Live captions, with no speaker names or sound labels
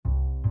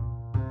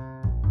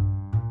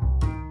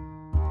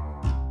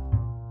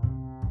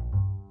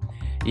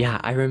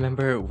Yeah, I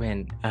remember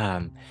when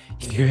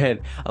you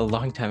had a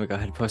long time ago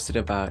had posted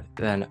about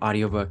an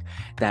audiobook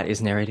that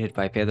is narrated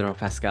by Pedro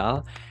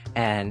Pascal,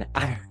 and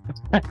I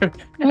and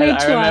I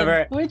Which one?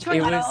 remember Which one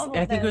out of all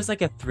I of think it them? was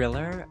like a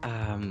thriller.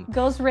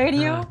 Ghost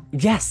Radio?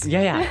 Yes,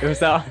 yeah, it was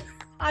that.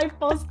 I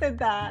posted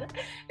that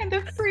and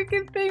the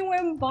freaking thing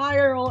went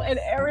viral and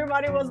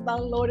everybody was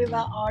downloading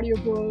that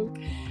audiobook.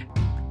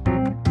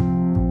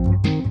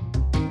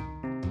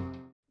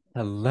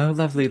 Hello,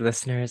 lovely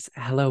listeners.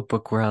 Hello,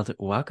 book world.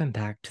 Welcome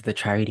back to the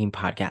Try Reading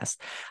Podcast.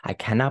 I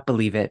cannot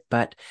believe it,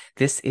 but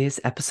this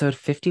is episode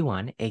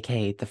 51,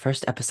 aka the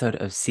first episode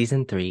of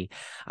season 3.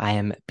 I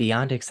am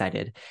beyond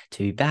excited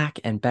to be back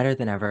and better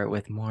than ever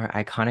with more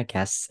iconic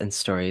guests and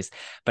stories.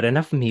 But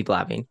enough of me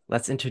blabbing.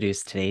 Let's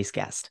introduce today's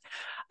guest.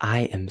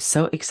 I am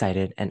so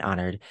excited and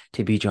honored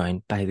to be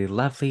joined by the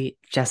lovely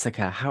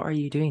Jessica. How are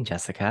you doing,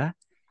 Jessica?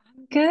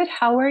 Good.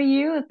 How are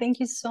you?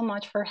 Thank you so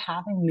much for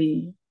having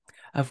me.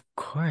 Of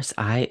course,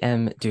 I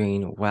am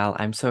doing well.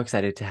 I'm so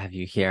excited to have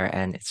you here,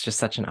 and it's just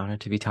such an honor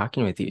to be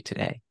talking with you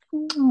today.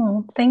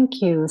 Oh, thank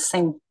you.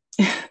 Same.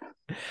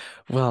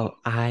 Well,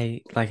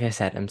 like I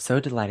said, I'm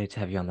so delighted to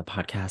have you on the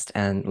podcast.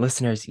 And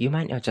listeners, you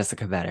might know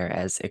Jessica better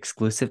as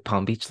exclusive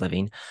Palm Beach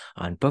Living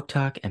on Book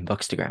Talk and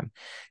Bookstagram.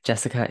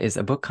 Jessica is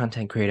a book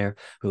content creator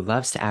who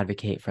loves to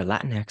advocate for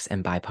Latinx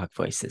and BIPOC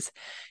voices.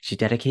 She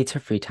dedicates her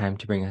free time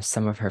to bring us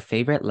some of her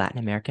favorite Latin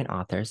American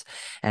authors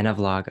and a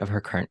vlog of her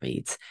current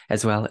reads,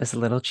 as well as a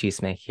little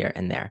chisme here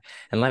and there.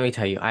 And let me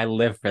tell you, I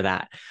live for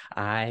that.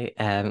 I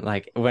am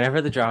like,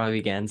 whenever the drama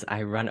begins,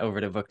 I run over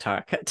to Book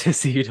Talk to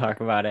see you talk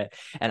about it.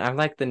 And I'm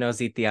like the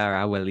nosy tia or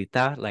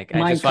abuelita. Like I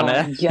My just want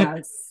God, to,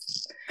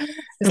 yes.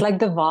 It's like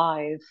the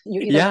vibe.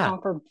 You either yeah,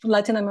 come for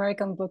Latin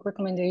American book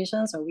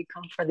recommendations or we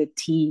come for the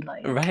tea.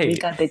 Like we right,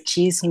 got the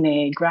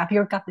chisme. Grab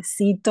your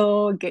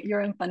cafecito, get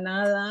your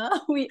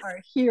empanada. We are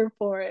here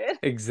for it.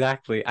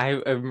 exactly. I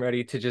am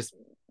ready to just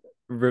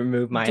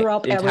remove my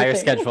Drop entire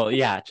everything. schedule.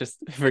 Yeah, just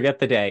forget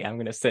the day. I'm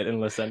gonna sit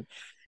and listen.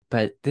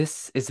 But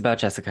this is about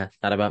Jessica,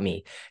 not about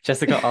me.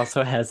 Jessica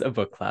also has a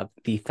book club,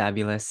 the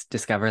fabulous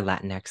Discover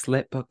Latinx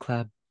Lit Book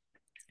Club.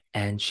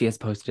 And she has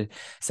posted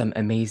some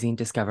amazing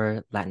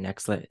Discover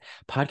Latinx Lit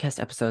podcast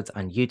episodes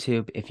on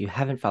YouTube. If you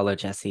haven't followed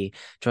Jessie,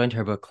 joined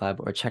her book club,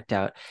 or checked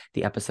out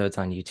the episodes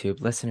on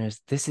YouTube, listeners,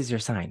 this is your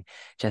sign.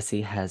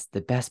 Jessie has the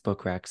best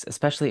book recs,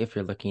 especially if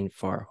you're looking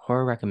for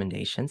horror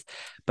recommendations,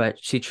 but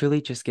she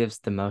truly just gives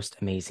the most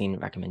amazing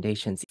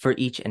recommendations for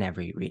each and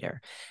every reader.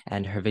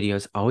 And her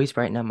videos always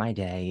brighten up my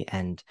day.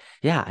 And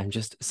yeah, I'm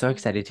just so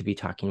excited to be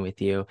talking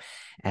with you.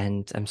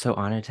 And I'm so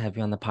honored to have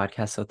you on the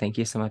podcast. So thank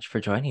you so much for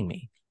joining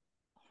me.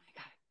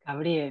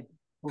 Gabriel,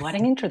 what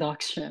an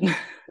introduction.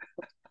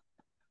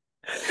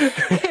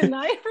 Can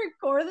I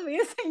record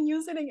this and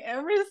use it in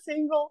every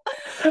single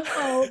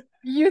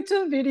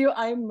YouTube video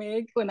I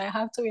make when I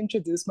have to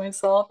introduce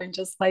myself and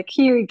just like,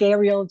 here,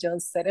 Gabriel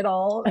just said it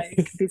all.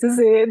 Like, this is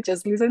it.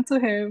 Just listen to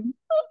him.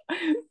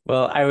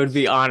 Well, I would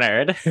be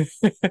honored.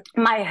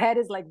 My head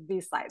is like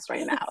this size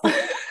right now.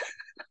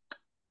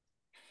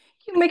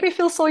 You make me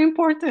feel so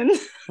important.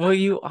 Well,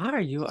 you are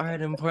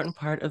an important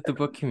part of the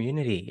book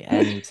community.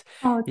 And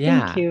Oh, thank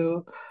yeah,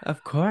 you.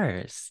 of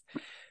course.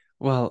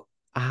 Well,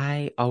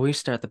 I always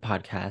start the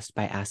podcast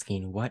by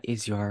asking, what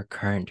is your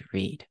current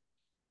read?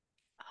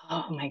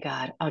 Oh my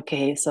God.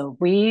 Okay, so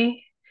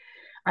we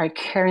are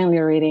currently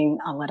reading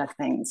a lot of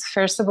things.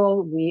 First of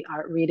all, we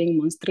are reading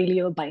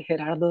Monstrilio by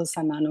Gerardo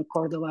Samano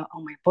Cordova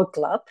on my book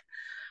club.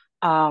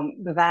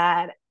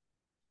 That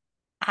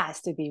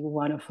has to be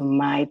one of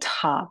my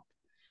top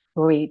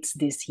reads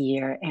this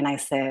year. And I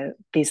said,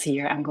 this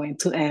year I'm going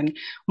to end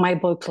my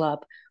book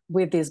club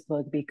with this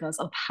book because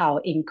of how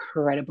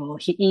incredible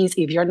he is.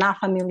 If you're not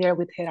familiar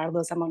with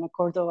Gerardo Zamora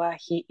Cordova,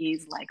 he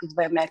is like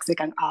the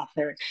Mexican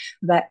author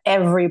that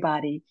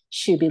everybody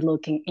should be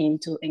looking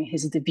into. And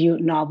his debut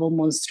novel,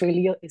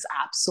 Monstrilio, is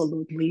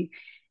absolutely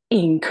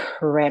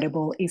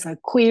incredible. It's a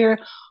queer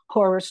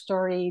horror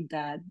story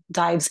that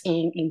dives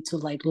into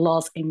like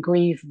loss and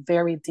grief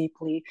very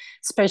deeply,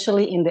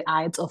 especially in the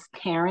eyes of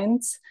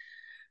parents.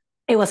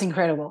 It was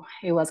incredible.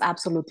 It was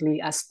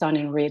absolutely a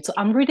stunning read. So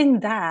I'm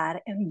reading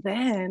that, and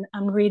then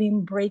I'm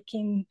reading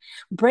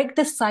Break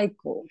the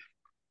Cycle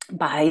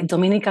by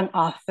Dominican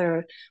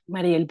author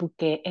Marielle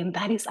Bouquet, and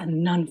that is a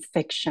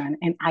nonfiction.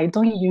 And I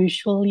don't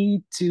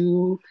usually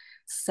do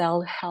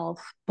self-help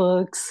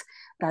books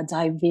that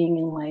dive in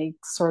like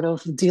sort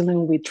of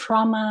dealing with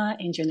trauma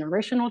and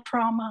generational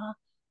trauma.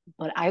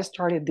 But I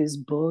started this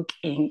book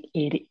and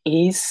it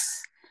is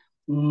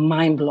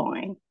mind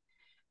blowing.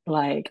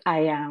 Like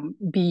I am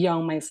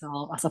beyond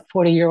myself as a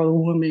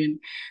 40-year-old woman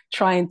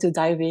trying to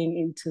dive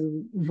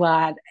into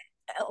what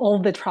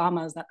all the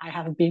traumas that I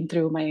have been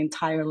through my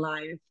entire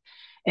life.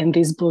 And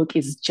this book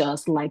is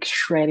just like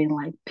shredding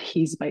like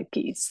piece by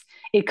piece.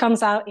 It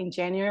comes out in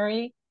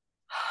January.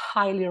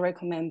 Highly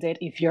recommended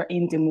if you're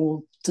in the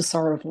mood to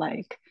sort of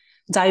like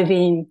dive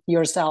in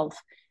yourself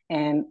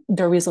and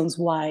the reasons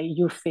why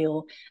you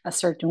feel a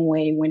certain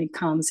way when it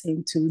comes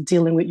into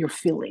dealing with your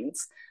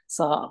feelings.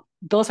 So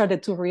those are the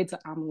two reads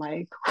that I'm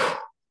like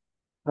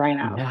right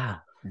now. Yeah.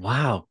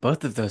 Wow,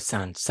 both of those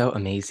sound so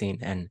amazing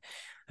and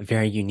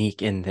very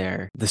unique in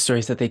the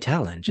stories that they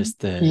tell and just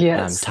the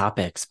Yes,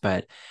 topics.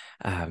 But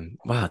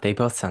wow, they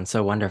both sound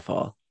so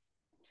wonderful.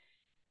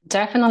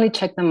 definitely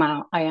check them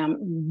out. I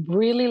am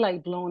really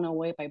like blown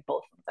away by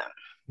both of them.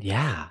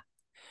 Yeah.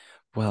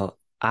 Well,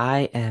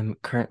 I am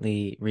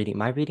currently reading.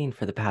 My reading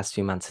for the past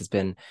few months has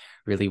been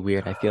really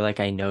weird. I feel like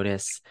I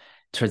notice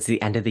towards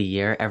the end of the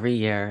year, every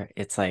year,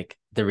 it's like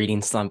the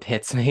reading slump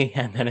hits me,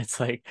 and then it's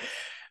like,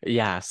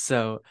 yeah.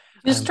 So,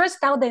 You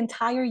stressed out the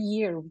entire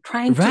year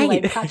trying to right,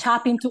 like catch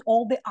up into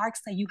all the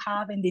arcs that you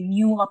have and the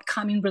new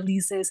upcoming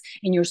releases,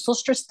 and you're so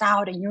stressed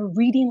out and you're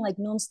reading like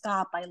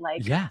nonstop by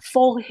like yeah,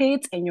 fall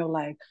hits, and you're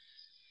like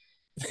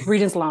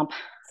reading slump.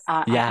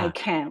 I yeah,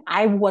 can't.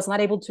 I was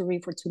not able to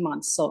read for 2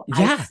 months, so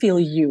I yeah. feel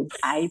you.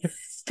 I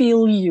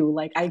feel you.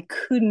 Like I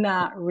could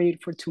not read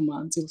for 2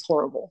 months. It was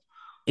horrible.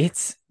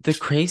 It's the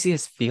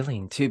craziest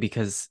feeling too,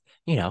 because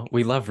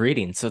we love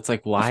reading. So it's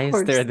like, Of why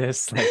is there course.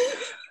 this like,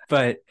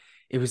 but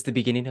it was the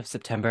beginning of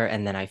September,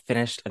 and then I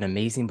finished an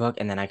amazing book,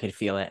 and then I could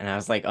feel it, and I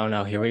was like, oh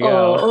no, here we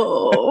go.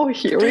 Oh,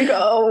 here we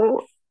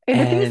go. And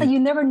the thing is that And you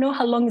never know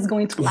how long it's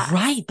going to last.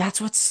 right,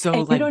 that's what's so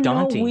And you like don't know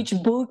daunting. which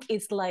book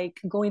is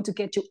like going to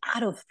get you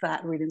out of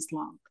that reading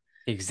slump.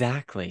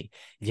 Exactly.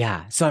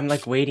 Yeah. So I'm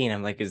like waiting.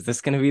 I'm like, is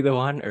this gonna be the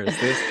one or is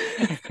this?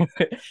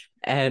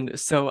 And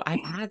so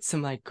I've had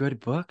some like good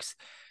books,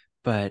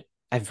 but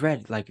I've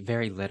read like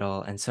very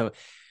little. And so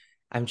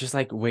I'm just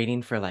like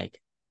waiting for like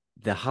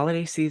the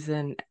holiday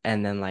season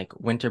and then like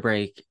winter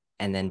break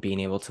and then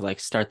being able to like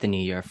start the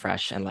new year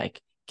fresh and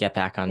like get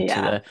back onto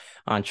Yeah. the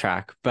on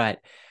track. But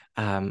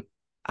um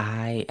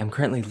I am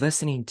currently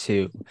listening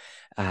to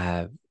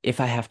If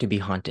I Have to Be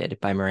Haunted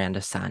by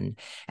Miranda Sun,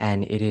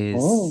 and it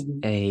Oh. is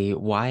a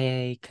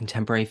YA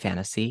contemporary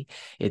fantasy.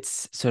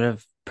 It's sort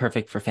of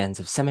perfect for fans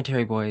of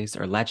Cemetery Boys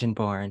or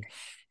Legendborn.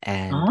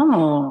 And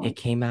Oh. it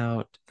came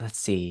out, let's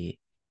see,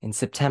 in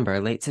September,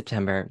 late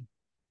September.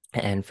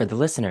 And for the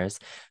listeners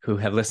who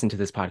have listened to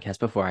this podcast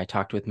before, I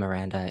talked with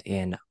Miranda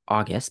in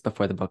August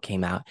before the book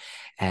came out.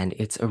 And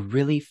it's a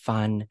really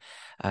fun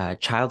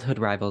childhood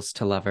rivals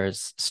to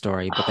lovers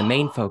story. But the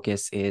main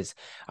focus is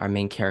our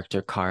main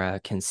character, Kara,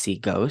 can see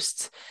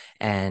ghosts.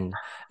 And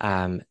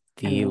I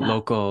the love.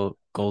 local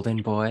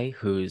golden boy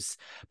who's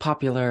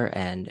popular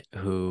and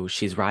who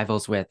she's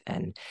rivals with,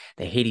 and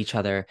they hate each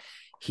other,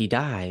 he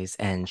dies,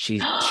 and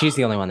she's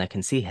the only one that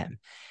can see him.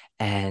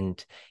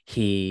 And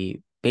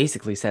he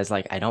basically says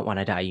like, I don't want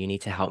to die, you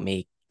need to help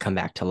me come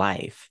back to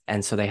life.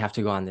 And so they have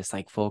to go on this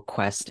like full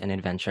quest and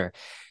adventure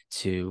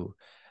to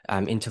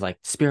into like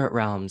spirit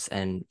realms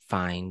and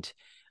find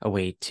a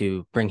way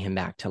to bring him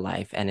back to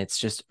life. And it's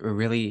just a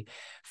really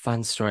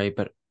fun story,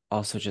 but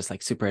also just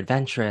like super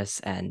adventurous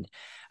and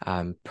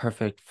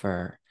perfect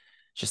for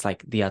just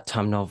like the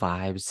autumnal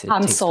vibes. It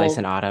I'm takes place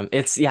in sold. autumn.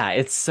 It's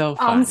so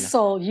I'm fun.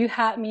 sold. You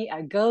had me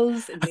at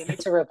ghost and they need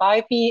to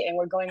revive me and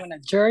we're going on a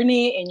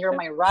journey and you're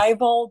my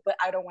rival, but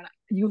I don't want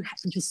to. You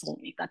sold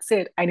me. That's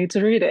it. I need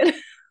to read it.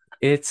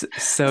 It's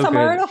As so a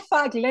matter good. of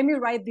fact, let me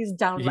write this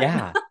down right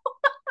now. Yeah.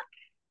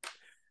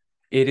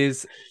 It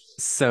is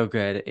so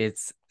good.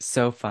 It's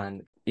so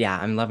fun. Yeah,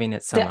 I'm loving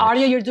it so The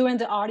audio much. you're doing,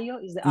 the audio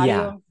is the Yeah,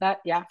 audio that,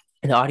 yeah.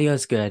 the audio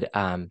is good.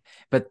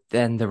 But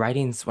then the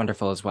writing's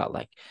wonderful as well.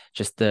 Like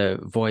just the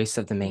voice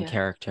of the main Yeah.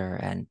 character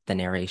and the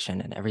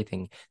narration and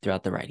everything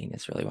throughout the writing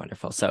is really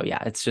wonderful. So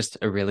yeah, it's just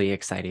a really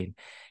exciting,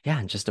 yeah,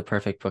 and just a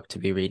perfect book to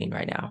be reading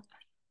right now.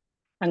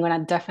 I'm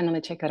gonna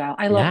definitely check it out.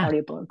 I love Yeah,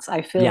 audiobooks.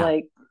 I feel yeah,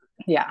 like,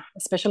 yeah,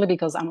 especially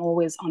because I'm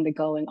always on the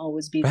go and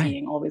always busy right.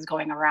 and always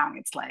going around.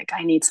 It's like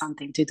I need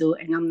something to do,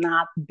 and I'm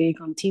not big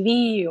on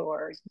TV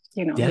or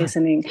Yeah,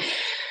 listening.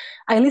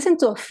 I listen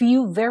to a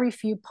few, very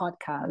few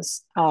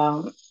podcasts,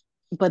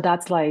 but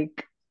that's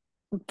like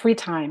free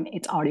time.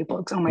 It's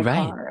audiobooks on my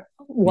right. car,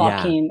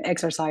 Yeah, walking,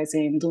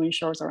 exercising, doing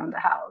chores around the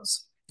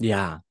house.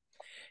 yeah.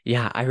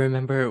 Yeah, I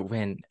remember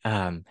when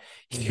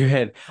you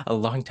had a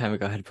long time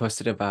ago had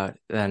posted about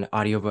an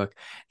audiobook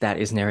that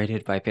is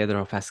narrated by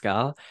Pedro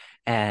Pascal.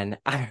 And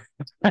I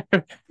and I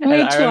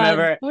Which one?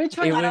 remember Which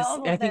one out of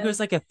all I of think it was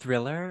them? like a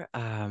thriller.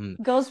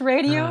 Ghost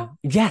Radio?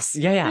 Yes,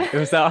 yeah, yeah. It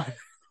was that.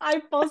 I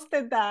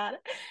posted that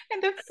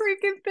and the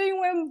freaking thing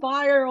went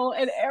viral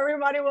and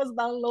everybody was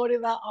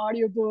downloading that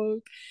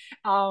audiobook.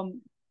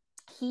 Um,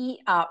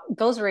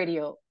 Ghost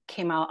Radio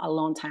came out a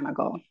long time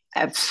ago.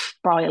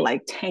 Probably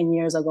like 10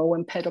 years ago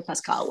when Pedro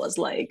Pascal was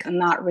like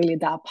not really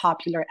that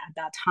popular at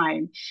that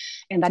time.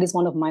 And that is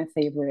one of my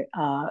favorite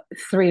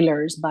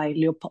thrillers by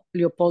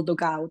Leopoldo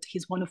Gaut.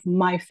 He's one of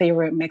my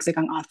favorite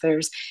Mexican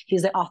authors.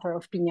 He's the author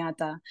of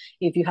Piñata.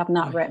 If you have Oh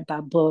not yeah. read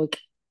that book,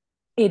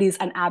 it is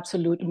an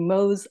absolute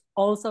most,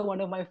 also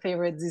one of my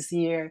favorites this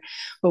year.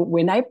 But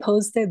when I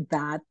posted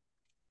that,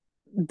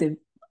 the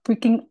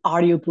freaking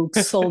audiobook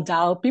sold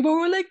out. People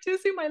were like,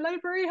 Jesse, my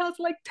library has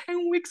like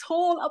 10 weeks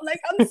hold. I'm like,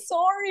 I'm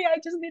sorry. I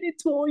just needed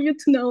to all you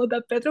to know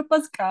that Pedro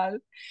Pascal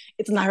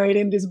is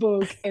narrating this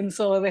book. And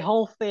so the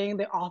whole thing,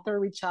 the author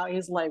reached out.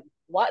 He's like,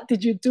 what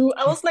did you do?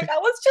 I was like, I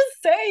was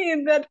just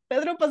saying that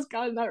Pedro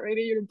Pascal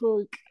narrated your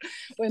book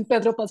when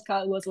Pedro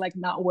Pascal was like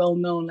not well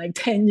known, like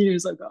 10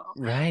 years ago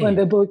when Right.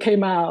 the book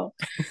came out.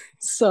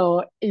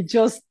 So it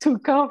just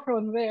took off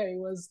from there. It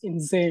was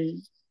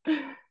insane.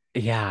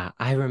 Yeah,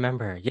 I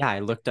remember. Yeah, I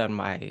looked on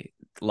my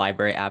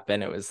library app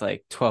and it was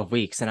like 12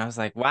 weeks. And I was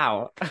like,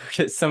 wow,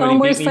 somebody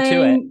beat me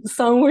to it.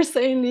 Some were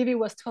saying Livy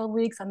was 12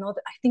 weeks.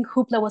 Another, I think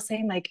Hoopla was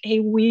saying like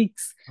 8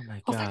 weeks. Oh my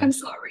I was like, I'm gosh.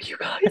 sorry, you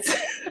guys.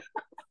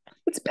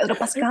 It's Pedro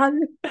Pascal.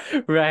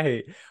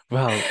 Right.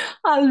 Well,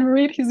 I'll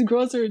read his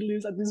grocery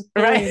list at this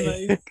point.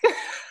 right. Like,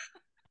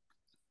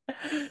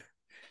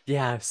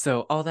 Yeah,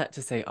 so all that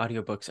to say,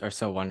 audiobooks are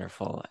so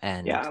wonderful.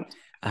 And yeah.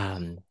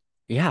 um,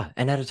 yeah,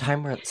 and at a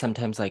time where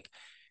sometimes like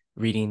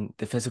reading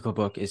the physical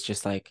book is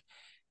just like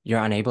you're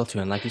unable to.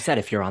 And like you said,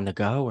 if you're on the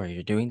go or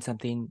you're doing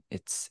something,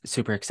 it's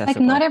super Like not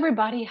accessible.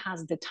 everybody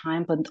has the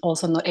time, but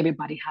also not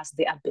everybody has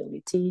the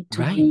ability to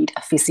Right. read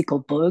a physical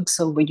book.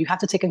 So what you have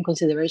to take in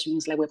consideration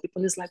is like when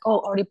people is like, oh,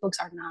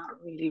 audiobooks are not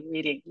really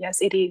reading.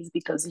 Yes, it is,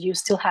 because you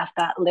still have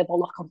that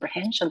level of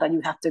comprehension that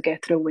you have to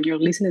get through when you're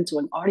listening to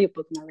an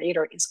audiobook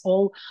narrator. It's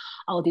all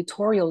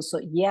auditorial. So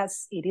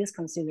yes, it is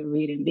considered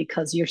reading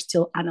because you're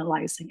still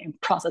analyzing and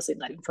processing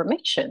that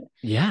information.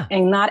 Yeah.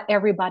 And not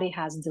everybody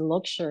has the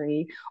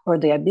luxury or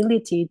the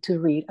ability to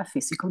read a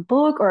physical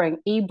book or an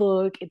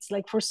ebook. It's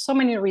like for so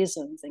many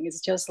reasons. And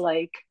it's just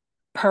like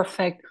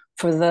perfect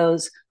for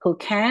those who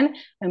can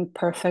and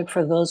perfect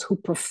for those who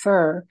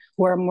prefer,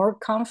 who are more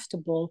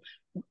comfortable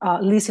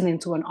listening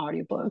to an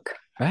audiobook.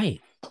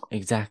 Right.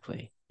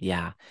 Exactly.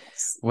 Yeah.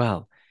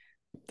 Well,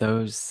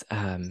 those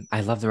I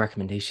love the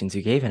recommendations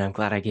you gave, and I'm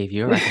glad I gave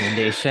you a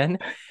recommendation.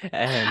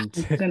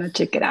 And I'm gonna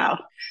check it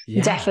out.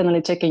 yeah.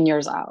 Definitely checking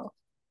yours out.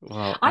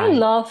 Well, I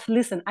love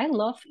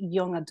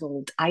young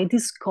adult. I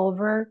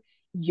discovered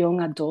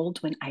young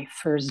adult when I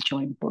first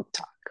joined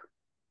BookTok.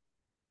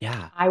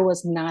 yeah, I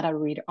was not a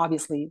reader.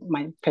 Obviously,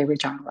 my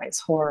favorite genre is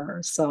horror.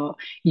 So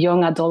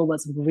young adult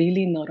was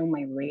really not on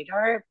my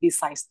radar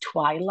besides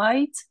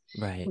Twilight,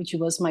 right. which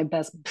was my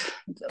best.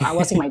 I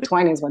was in my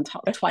 20s when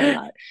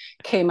Twilight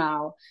came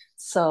out.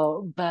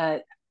 So,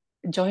 but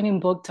joining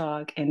Book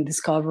Talk and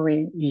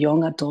discovering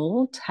young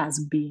adult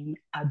has been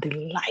a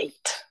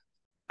delight.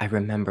 I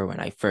remember when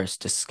I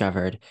first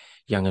discovered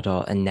young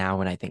adult, and now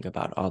when I think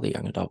about all the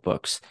young adult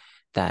books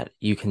that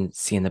you can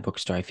see in the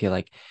bookstore, I feel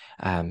like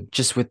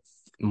just with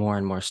more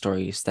and more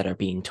stories that are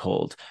being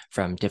told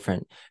from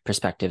different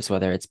perspectives,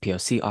 whether it's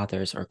POC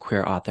authors or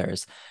queer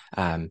authors,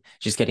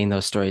 just getting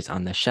those stories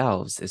on the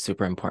shelves is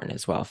super important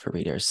as well for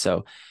readers.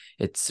 So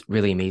it's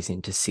really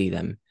amazing to see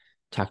them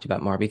talked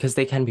about more because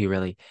they can be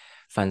really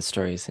fun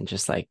stories and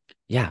just like,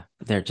 yeah,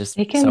 they're just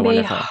It can so be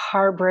wonderful.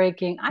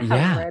 heartbreaking. I have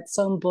Yeah. read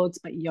some books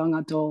by young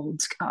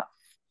adults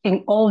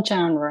in all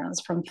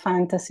genres, from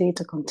fantasy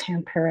to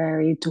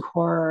contemporary to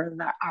horror,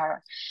 that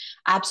are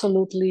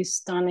absolutely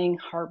stunning,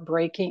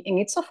 heartbreaking. And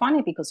it's so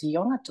funny because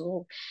young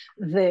adult,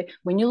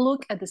 when you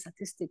look at the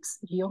statistics,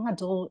 young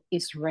adult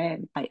is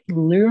read by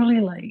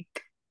literally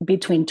like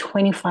between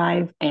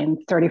 25 and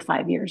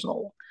 35 years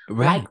old.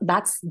 Like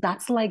Right.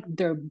 that's like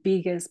their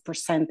biggest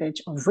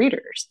percentage of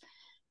readers.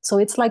 So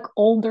it's like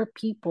older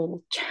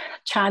people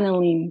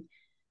channeling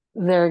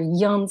their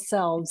young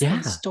selves in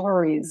Yeah.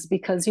 stories,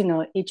 because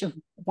each of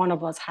one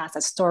of us has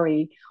a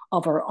story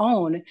of our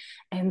own,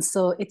 and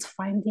so it's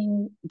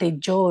finding the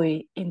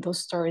joy in those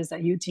stories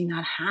that you did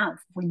not have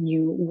when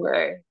you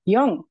were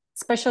young,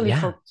 especially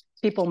Yeah. for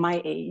people my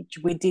age.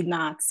 We did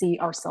not see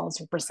ourselves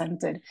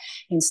represented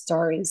in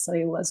stories, so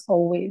it was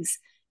always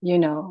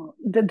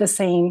the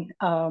same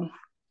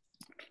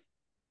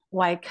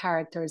white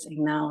characters, and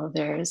now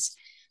there's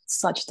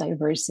such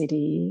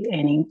diversity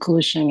and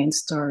inclusion in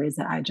stories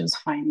that I just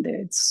find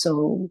it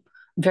so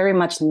very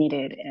much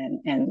needed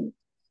and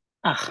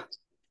uh,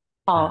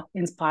 Uh,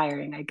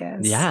 inspiring, I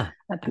guess. yeah,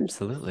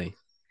 absolutely.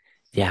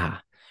 Yeah.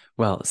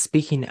 Well,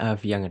 speaking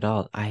of young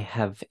adult, I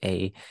have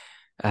a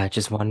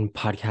just one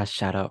podcast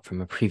shout out from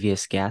a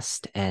previous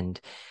guest. And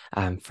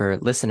for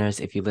listeners,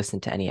 if you listen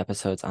to any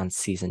episodes on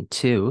season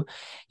 2,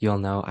 you'll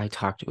know I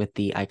talked with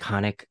the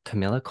iconic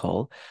Camilla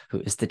Cole, who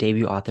is the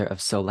debut author of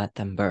So Let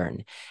Them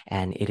Burn.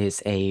 And it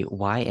is a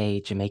YA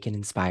Jamaican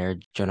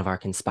inspired, Joan of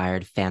Arc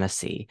inspired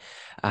fantasy.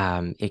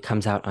 It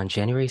comes out on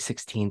January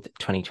 16th,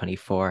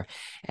 2024.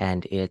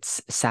 And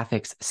it's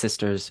Sapphic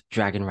Sisters,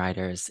 Dragon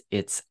Riders.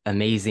 It's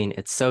amazing.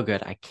 It's so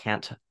good. I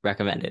can't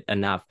recommend it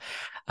enough.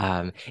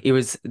 It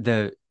was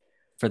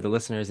for the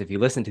listeners, if you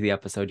listen to the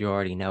episode, you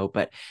already know,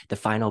 but the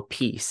final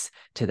piece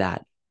to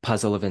that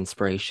puzzle of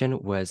inspiration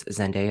was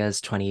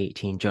Zendaya's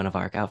 2018 Joan of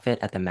Arc outfit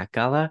at the Met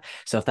Gala.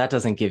 So if that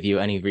doesn't give you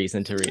any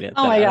reason to read it,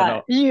 Oh then my I don't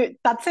god, know.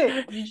 that's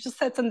it. You just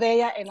said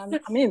Zendaya, and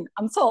I'm in.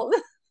 I'm sold.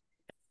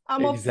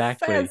 I'm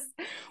Exactly. obsessed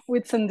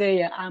with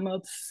Zendaya. I'm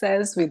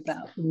obsessed with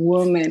that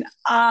woman.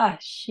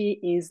 She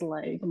is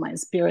like my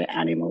spirit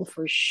animal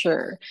for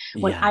sure.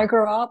 When I Yeah.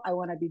 grow up, I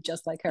want to be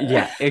just like her.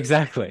 Yeah,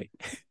 exactly.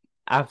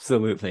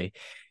 Absolutely.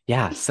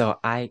 Yeah, so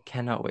I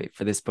cannot wait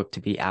for this book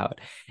to be out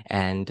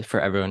and for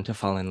everyone to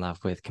fall in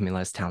love with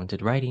Camilla's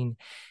talented writing.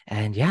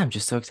 And yeah, I'm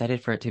just so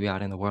excited for it to be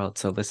out in the world.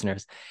 So,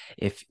 listeners,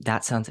 if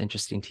that sounds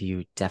interesting to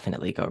you,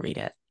 definitely go read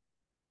it.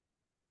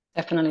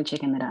 Definitely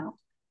checking it out.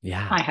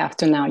 Yeah. I have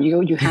to now.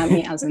 You have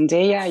me as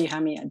Zendaya, you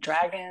have me at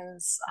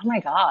dragons. Oh my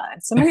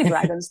God, so many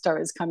dragon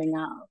stories coming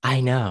out.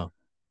 I know.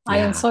 I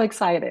am Yeah, so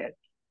excited.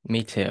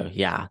 me too.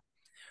 Yeah.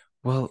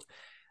 Well,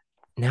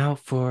 now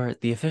for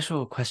the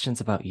official questions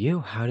about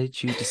you. How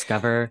did you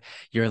discover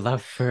your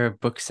love for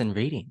books and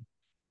reading?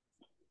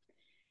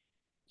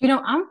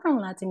 I'm from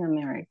Latin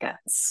America,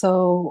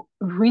 so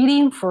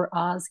reading for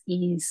us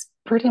is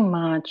pretty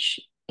much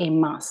a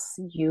must.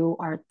 You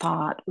are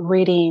taught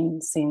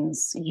reading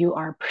since you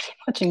are pretty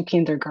much in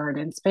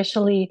kindergarten,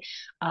 especially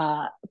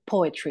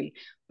poetry.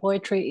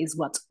 Poetry is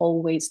what's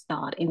always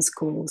taught in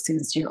school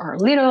since you are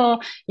little.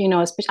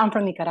 Especially I'm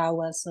from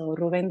Nicaragua, so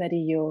Rubén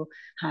Darío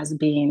has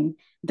been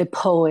the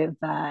poet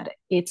that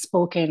it's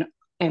spoken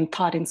and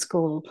taught in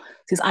school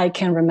since I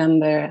can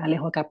remember.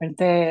 Alejo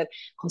Carpenter,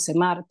 Jose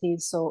Marti.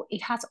 So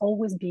it has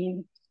always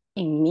been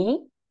in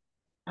me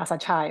as a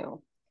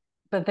child.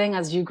 But then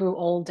as you grew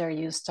older,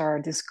 you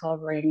start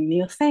discovering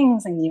new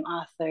things and new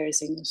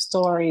authors and new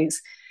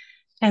stories.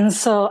 And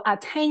so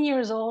at 10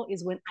 years old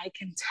is when I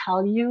can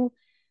tell you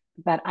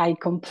that I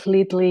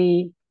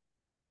completely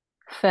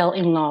fell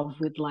in love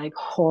with like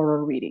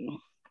horror reading.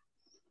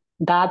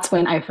 That's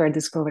when I first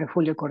discovered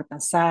Julio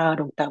Cortázar,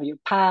 Octavio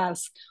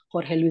Paz,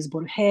 Jorge Luis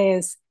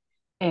Borges.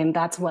 And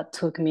that's what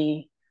took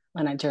me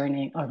on a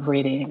journey of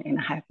reading, and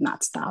I have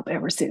not stopped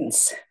ever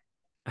since.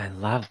 I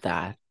love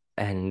that.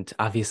 And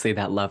obviously,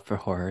 that love for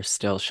horror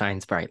still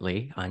shines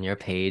brightly on your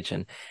page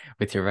and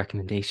with your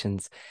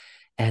recommendations.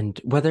 And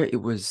whether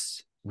it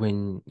was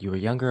when you were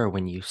younger or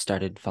when you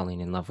started falling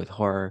in love with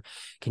horror,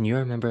 can you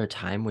remember a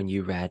time when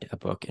you read a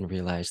book and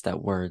realized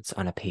that words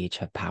on a page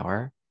have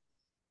power?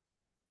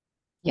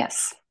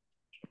 Yes.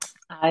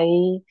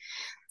 I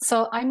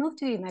So I moved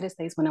to the United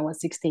States when I was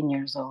 16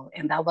 years old,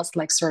 and that was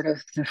like sort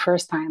of the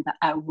first time that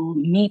I will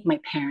meet my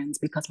parents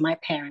because my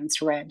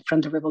parents read from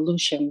the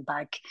revolution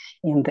back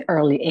in the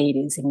early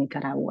 80s in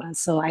Nicaragua.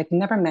 So I've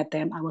never met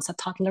them. I was a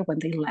toddler when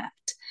they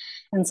left.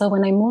 And so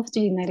when I moved to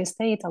the United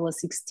States, I was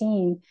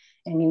 16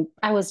 and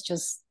I was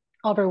just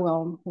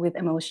overwhelmed with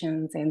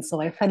emotions. And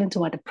so I fell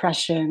into a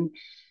depression.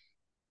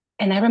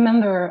 And I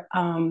remember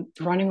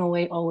running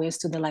away always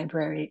to the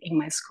library in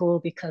my school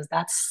because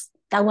that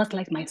was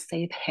like my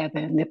safe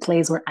haven, the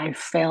place where I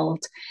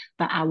felt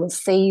that I was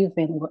safe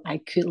and where I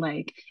could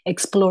like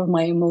explore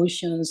my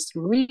emotions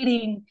through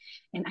reading.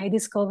 And I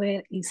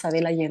discovered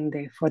Isabel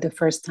Allende for the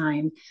first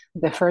time.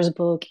 The first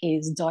book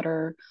is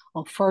Daughter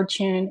of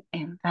Fortune,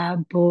 and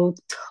that book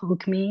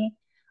took me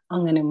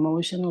on an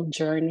emotional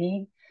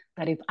journey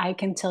that if I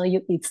can tell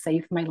you it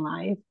saved my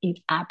life,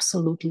 it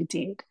absolutely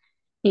did.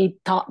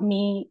 It taught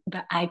me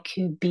that I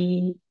could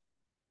be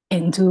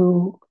and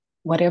do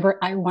whatever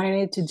I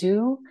wanted to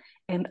do.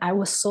 And I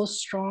was so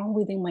strong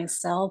within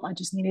myself. I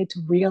just needed to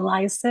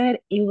realize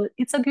it.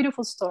 It's a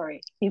beautiful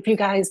story. If you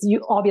guys,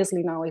 you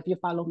obviously know, if you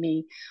follow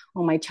me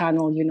on my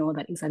channel, you know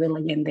that Isabel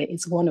Allende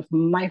is one of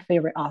my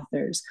favorite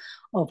authors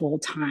of all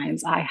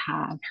times. I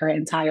have her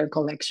entire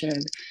collection.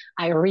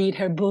 I read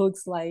her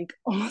books like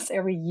almost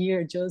every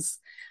year, just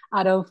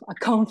out of a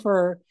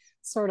comfort,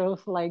 sort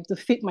of like to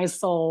feed my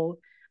soul.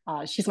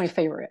 She's my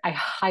favorite. I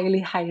highly,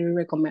 highly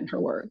recommend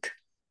her work.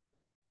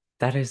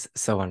 That is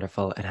so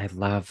wonderful. And I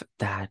love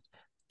that,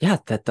 yeah,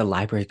 that the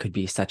library could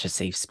be such a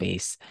safe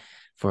space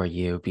for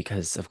you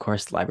because, of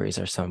course, libraries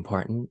are so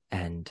important.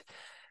 And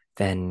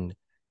then,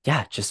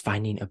 yeah, just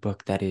finding a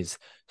book that is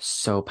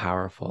so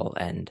powerful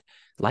and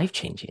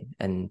life-changing.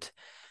 And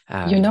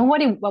You know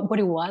um, what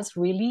it was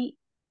really?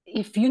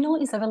 If you know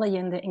Isabel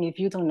Allende, and if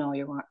you don't know,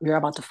 you're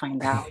about to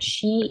find out.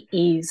 She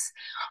is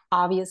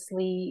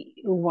obviously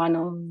one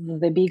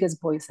of the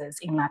biggest voices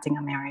in Latin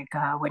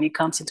America when it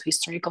comes into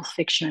historical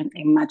fiction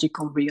and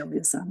magical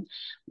realism.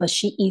 But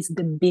she is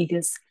the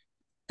biggest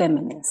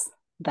feminist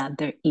that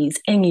there is,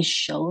 and it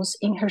shows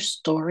in her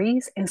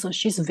stories. And so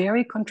she's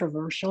very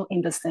controversial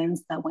in the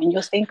sense that when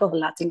you think of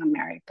Latin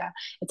America,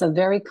 it's a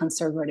very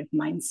conservative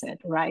mindset,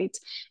 right?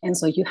 And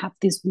so you have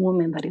this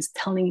woman that is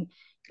telling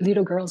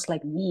little girls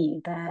like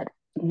me that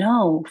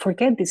no,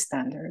 forget these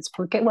standards,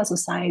 forget what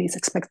society is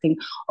expecting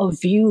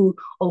of you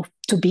of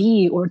to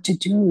be or to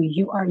do.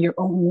 You are your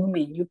own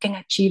woman, you can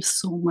achieve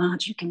so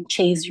much, you can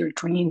chase your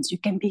dreams, you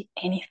can be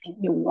anything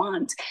you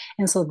want.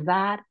 And so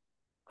that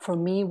for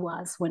me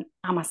was when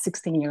I'm a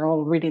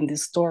 16-year-old reading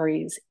these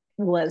stories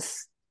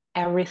was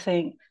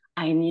everything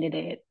I needed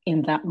it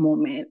in that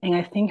moment. And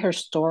I think her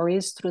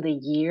stories through the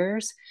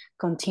years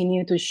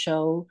continue to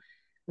show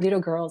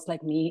little girls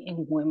like me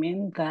and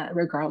women that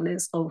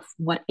regardless of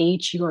what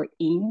age you are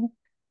in,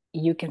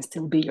 you can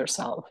still be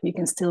yourself. You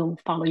can still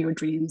follow your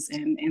dreams.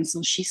 And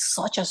so she's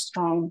such a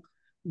strong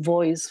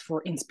voice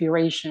for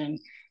inspiration.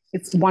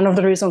 It's one of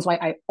the reasons why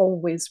I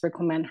always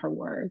recommend her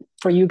work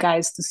for you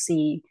guys to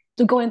see,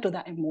 to go into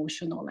that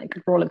emotional like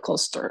roller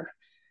coaster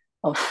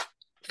of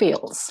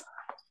feels.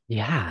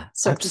 Yeah,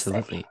 so to say.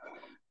 absolutely.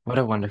 What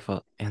a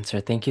wonderful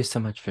answer. Thank you so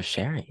much for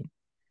sharing.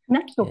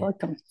 No, you're Yeah.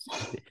 welcome.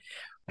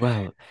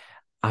 Well,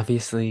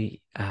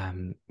 obviously,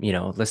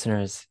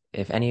 listeners,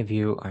 if any of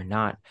you are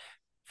not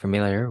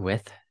familiar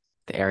with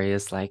the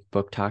areas like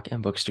Book Talk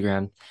and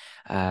Bookstagram,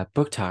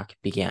 Book Talk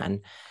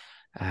began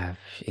uh,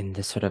 in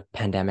this sort of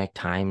pandemic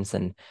times,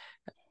 and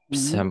Mhm.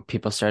 some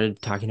people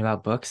started talking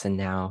about books, and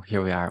now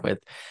here we are with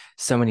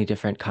so many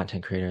different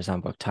content creators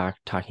on Book Talk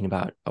talking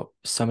about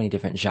so many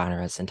different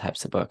genres and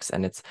types of books,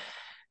 and it's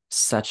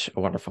such a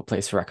wonderful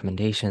place for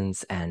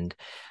recommendations. And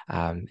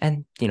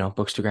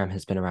Bookstagram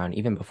has been around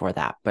even before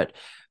that, but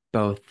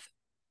both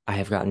I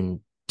have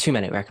gotten too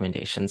many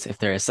recommendations, if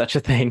there is such a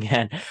thing,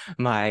 and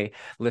my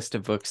list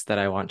of books that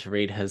I want to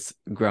read has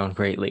grown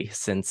greatly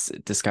since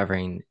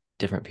discovering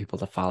different people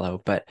to follow.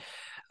 But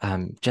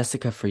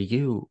Jessica, for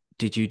you,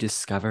 did you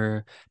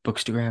discover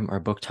Bookstagram or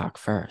Book Talk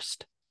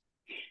first?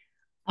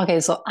 Okay,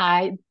 so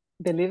I,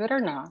 believe it or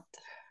not,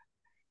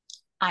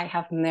 I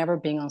have never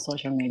been on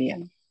social media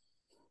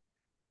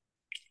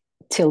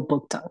till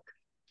Book Talk.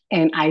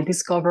 And I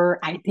discovered,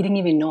 I didn't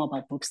even know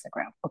about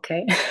Bookstagram,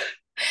 okay?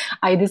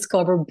 I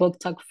discovered Book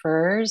Talk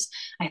first.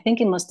 I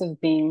think it must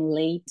have been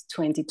late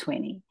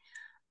 2020.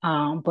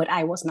 But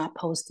I was not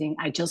posting.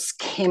 I just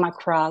came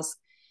across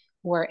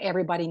where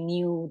everybody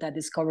knew that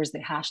discovers the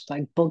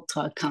hashtag Book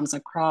Talk comes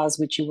across,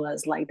 which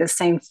was like the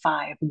same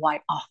five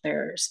white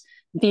authors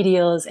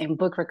videos and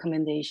book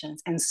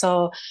recommendations. And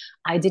so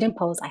I didn't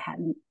post. I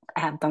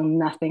had done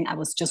nothing. I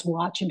was just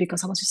watching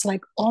because I was just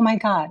like, oh my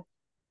God,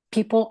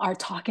 people are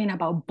talking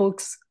about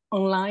books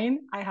online.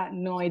 I had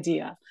no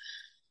idea.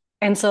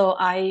 And so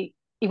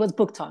it was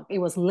Book Talk. It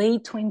was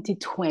late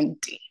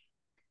 2020.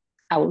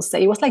 I will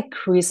say it was like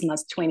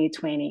Christmas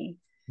 2020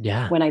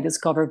 Yeah. when I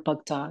discovered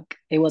Book Talk.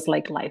 It was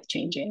like life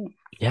changing.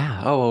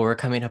 Yeah. Oh, well, we're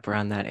coming up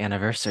around that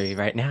anniversary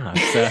right now.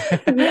 So,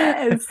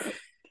 Yes.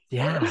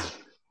 yeah.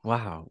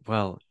 Wow.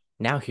 Well,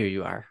 now here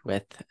you are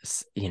with,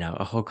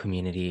 a whole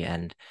community,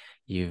 and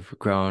you've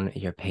grown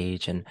your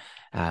page, and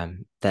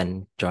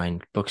then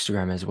joined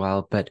Bookstagram as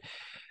well. But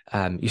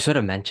you sort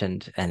of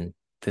mentioned, and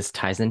this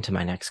ties into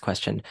my next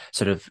question,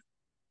 sort of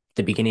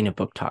the beginning of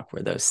Book Talk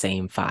were those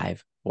same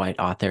five white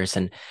authors.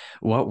 And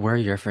what were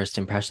your first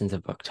impressions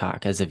of Book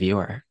Talk as a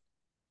viewer?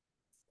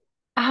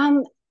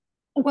 Um,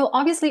 well,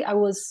 obviously, I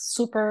was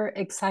super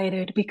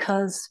excited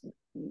because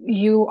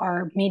you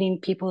are meeting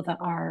people that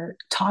are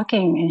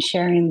talking and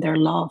sharing their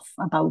love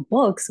about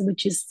books,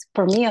 which is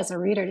for me as a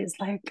reader, is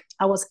like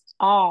I was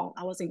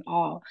in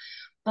awe.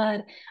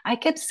 But I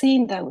kept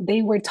seeing that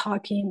they were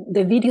talking,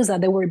 the videos that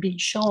they were being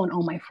shown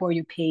on my For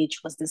You page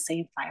was the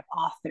same five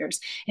authors.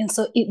 And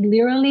so it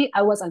literally,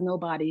 I was a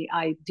nobody.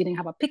 I didn't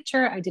have a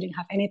picture, I didn't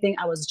have anything.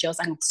 I was just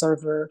an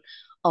observer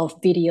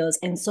of videos.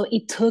 And so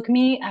it took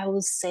me, I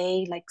would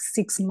say, like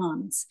 6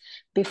 months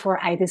before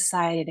I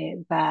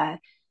decided that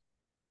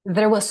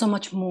there was so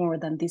much more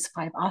than these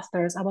five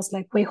authors. I was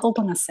like, wait, hold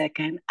on a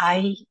second.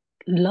 I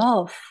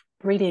love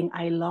reading.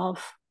 I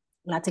love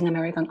Latin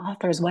American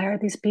authors. Why are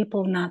these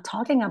people not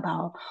talking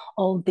about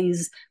all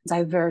these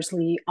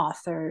diversely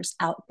authors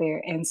out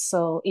there? And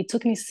so it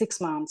took me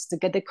 6 months to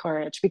get the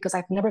courage because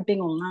I've never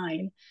been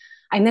online.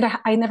 I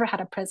never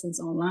had a presence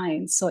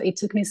online. So it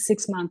took me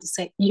 6 months to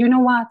say, you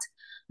know what?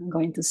 I'm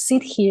going to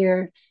sit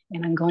here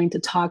and I'm going to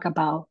talk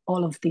about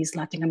all of these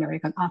Latin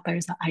American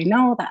authors that I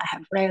know, that I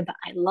have read, that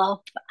I love.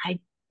 That I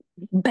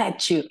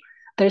bet you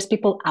there's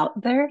people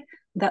out there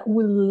that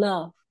will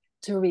love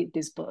to read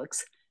these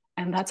books.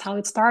 And that's how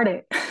it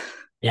started.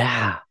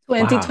 Yeah. Wow.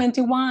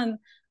 2021.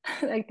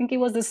 I think it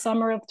was the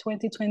summer of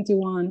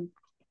 2021.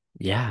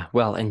 Yeah,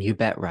 well, and you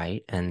bet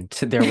right. And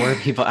there were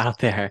people out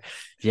there.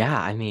 Yeah,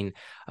 I mean,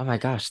 oh my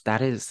gosh,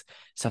 that is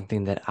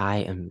something that I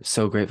am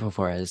so grateful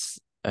for as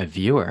a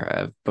viewer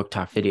of Book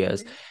Talk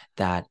videos,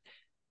 that,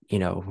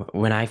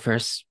 when I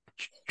first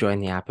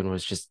joined the app and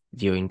was just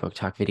viewing Book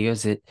Talk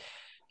videos, it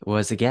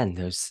was again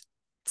those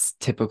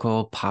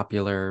typical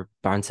popular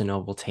Barnes and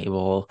Noble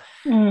table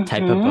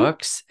type of Mm-hmm.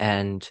 books.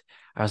 And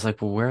I was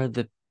like, well, where are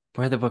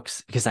the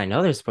books? Because I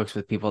know there's books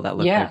with people that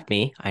look Yeah. like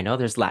me. I know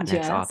there's Latinx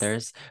Yes.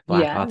 authors,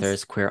 Black Yes.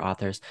 authors, queer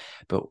authors,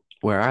 but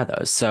where are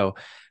those? So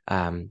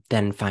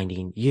then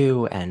finding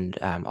you, and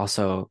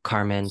also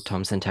Carmen,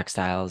 Thompson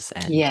Textiles,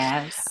 and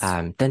Yes.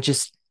 then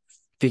just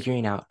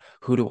figuring out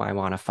who do I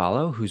want to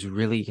follow, who's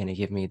really going to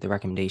give me the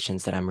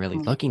recommendations that I'm really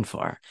Mm. looking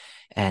for.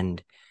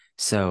 And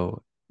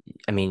so,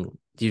 I mean,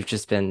 you've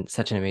just been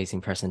such an amazing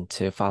person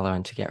to follow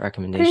and to get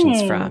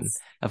recommendations from, Thanks.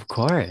 of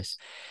course.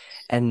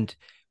 And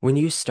when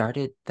you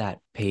started that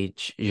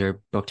page,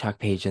 your Book Talk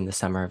page in the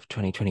summer of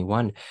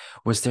 2021,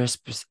 was there,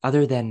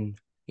 other than,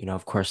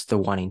 of course, the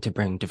wanting to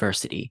bring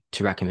diversity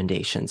to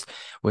recommendations,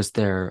 was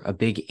there a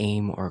big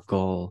aim or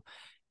goal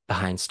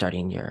behind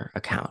starting your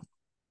account?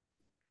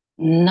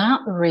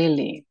 Not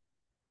really.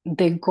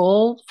 The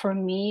goal for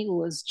me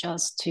was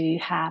just to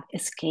have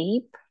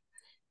escape,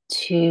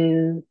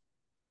 to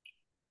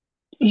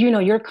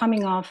you're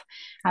coming off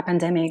a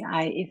pandemic.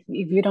 If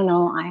you don't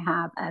know, I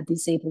have a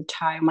disabled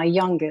child. My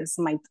youngest,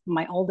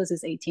 my oldest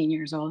is 18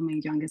 years old. My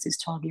youngest is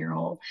 12-year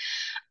old.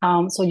 I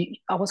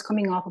was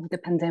coming off of the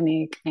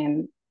pandemic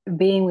and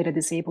being with a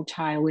disabled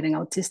child, with an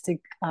autistic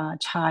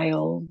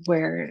child,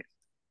 where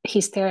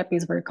his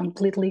therapies were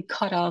completely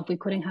cut off. We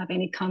couldn't have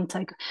any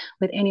contact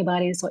with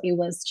anybody. So it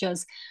was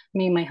just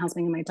me, my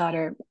husband, and my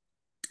daughter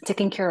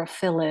taking care of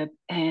Philip.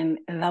 And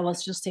that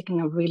was just taking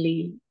a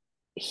really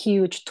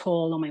huge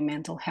toll on my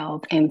mental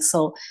health. And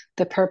so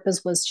the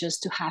purpose was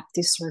just to have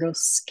this sort of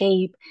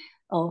escape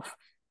of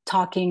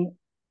talking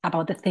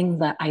about the things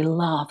that I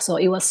love. So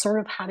it was sort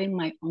of having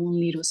my own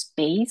little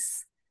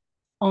space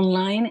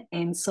online.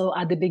 And so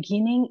at the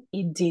beginning,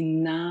 it did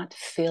not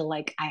feel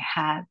like I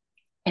had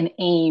an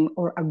aim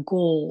or a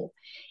goal.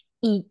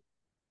 It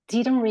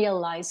didn't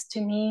realize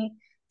to me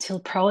till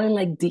probably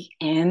like the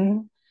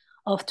end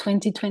of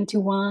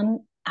 2021,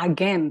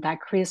 again, that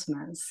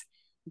Christmas,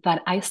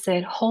 that I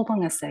said, hold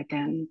on a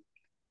second.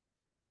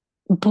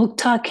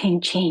 BookTok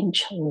can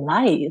change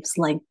lives.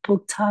 Like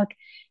BookTok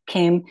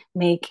can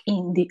make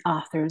indie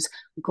authors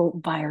go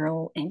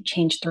viral and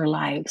change their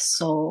lives.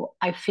 So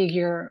I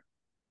figure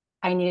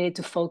I needed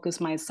to focus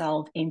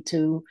myself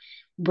into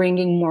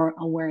bringing more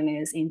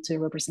awareness into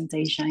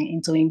representation,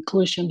 into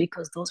inclusion,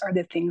 because those are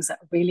the things that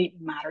really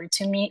matter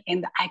to me.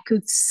 And I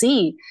could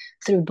see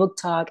through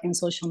BookTok and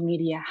social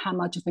media how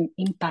much of an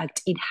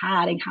impact it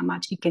had and how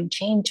much it can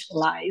change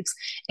lives.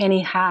 And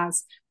it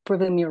has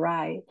proven me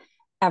right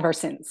ever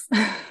since.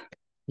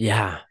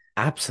 Yeah,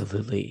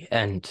 absolutely.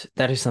 And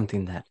that is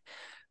something that,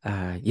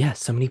 yeah,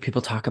 so many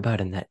people talk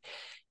about and that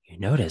you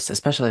notice,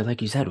 especially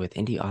like you said, with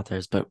indie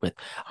authors, but with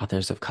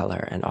authors of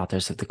color and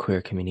authors of the queer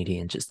community,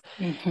 and just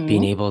being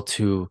Mm-hmm. able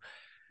to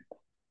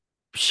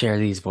share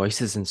these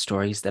voices and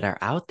stories that are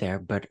out there,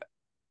 but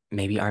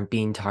maybe aren't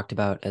being talked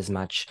about as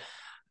much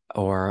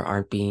or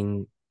aren't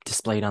being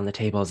displayed on the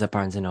tables at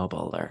Barnes and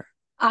Noble or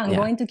I'm yeah.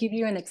 going to give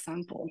you an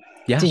example.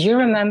 Yeah. Do you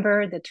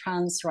remember the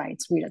trans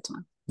rights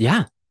readathon?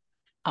 Yeah.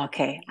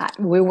 Okay,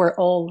 we were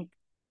all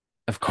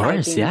Of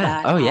course. hyping Yeah.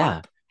 that Oh yeah.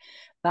 up.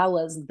 That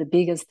was the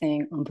biggest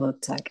thing on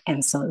BookTok.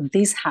 And so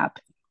this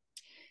happened.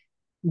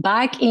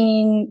 Back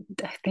in,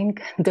 I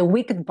think, The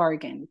Wicked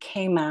Bargain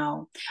came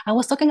out. I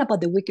was talking about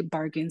The Wicked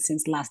Bargain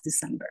since last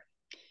December.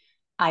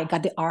 I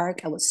got the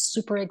arc. I was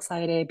super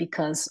excited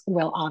because,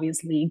 well,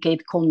 obviously,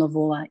 Gabe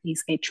Cole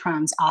is a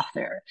trans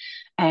author.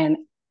 And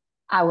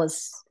I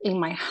was in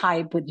my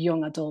hype with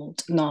young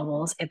adult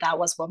novels. And that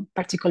was one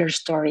particular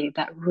story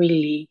that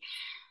really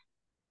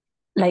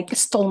like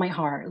stole my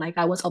heart. Like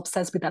I was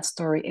obsessed with that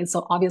story. And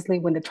so obviously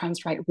when the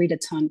trans right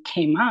readathon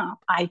came up,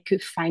 I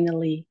could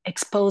finally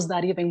expose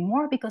that even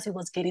more because it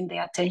was getting the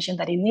attention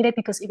that it needed.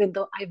 Because even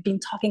though I've been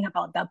talking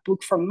about that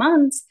book for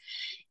months,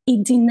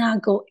 it did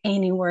not go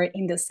anywhere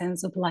in the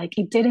sense of like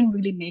it didn't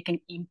really make an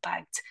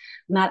impact.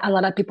 Not a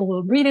lot of people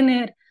were reading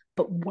it,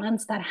 but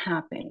once that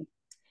happened,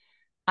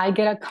 I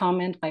get a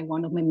comment by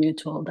one of my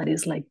mutual that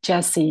is like,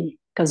 Jesse,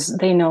 because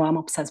they know I'm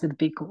obsessed with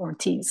Vico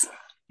Ortiz.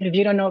 If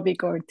you don't know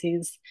Vico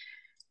Ortiz,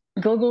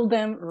 Google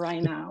them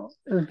right now.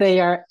 They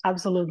are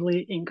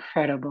absolutely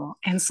incredible.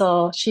 And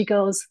so she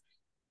goes,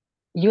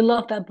 you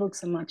love that book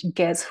so much.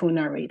 Guess who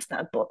narrates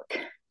that book?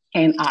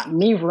 And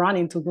me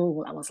running to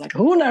Google, I was like,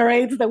 who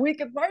narrates The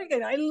Wicked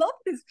Bargain? I love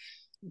this.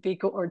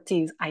 Vico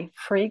Ortiz. I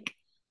freak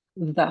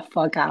the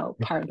fuck out.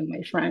 Pardon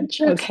my French.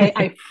 Okay.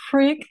 I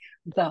freak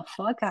the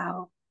fuck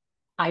out.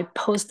 I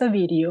post a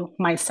video,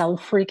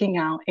 myself freaking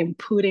out and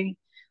putting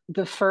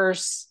the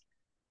first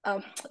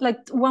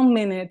like 1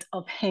 minute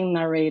of him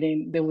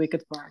narrating The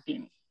Wicked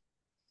Bargain.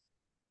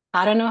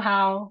 I don't know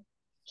how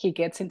he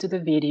gets into the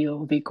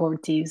video. Vic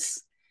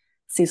Ortiz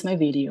sees my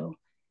video,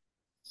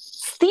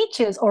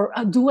 stitches or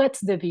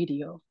duets the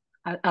video,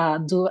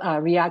 do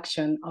a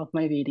reaction of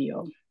my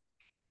video.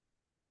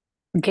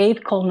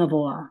 Gabe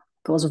Colnavoa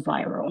goes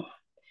viral.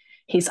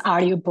 His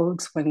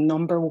audiobooks went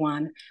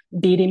 #1,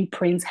 beating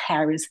Prince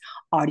Harry's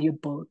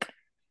audiobook.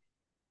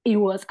 It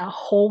was a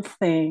whole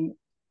thing.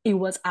 It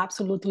was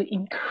absolutely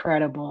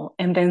incredible.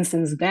 And then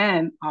since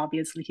then,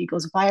 obviously he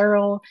goes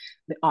viral.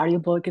 The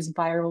audiobook is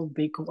viral,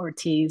 Vico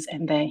Ortiz,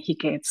 and then he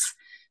gets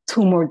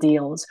 2 more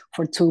deals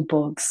for 2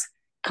 books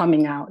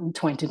coming out in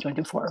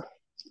 2024.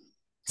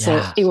 So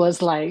Yeah. it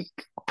was like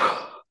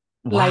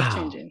life Wow.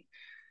 changing.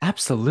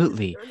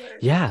 Absolutely.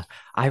 Yeah.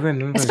 I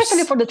remember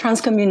Especially for the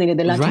trans community,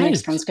 the Latinx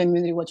right. trans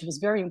community, which was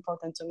very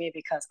important to me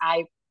because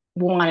I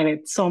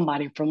wanted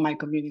somebody from my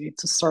community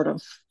to sort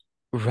of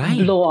Right.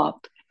 blow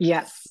up.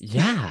 Yes.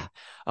 Yeah.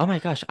 Oh my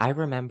gosh. I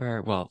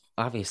remember, well,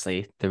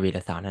 obviously the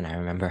readathon, and I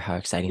remember how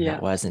exciting that Yeah.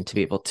 was, and to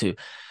be able to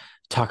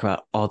talk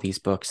about all these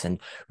books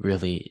and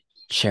really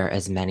share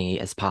as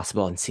many as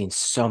possible, and seeing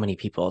so many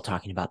people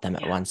talking about them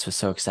at Yeah. once was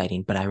so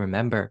exciting. But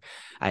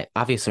I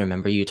obviously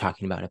remember you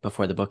talking about it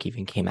before the book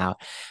even came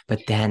out.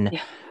 But then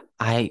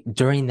Yeah.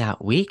 during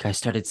that week, I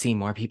started seeing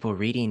more people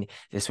reading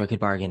This Wicked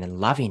Bargain and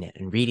loving it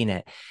and reading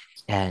it.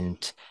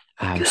 And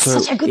It was So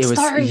such a good it was,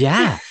 story.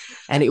 yeah.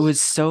 And it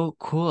was so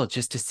cool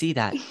just to see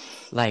that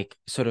like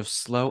sort of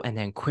slow and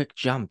then quick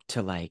jump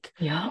to like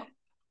Yeah.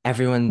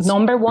 everyone's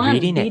Number one,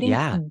 reading it.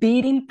 Yeah.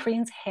 beating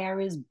Prince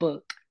Harry's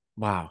book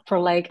Wow. for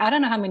like I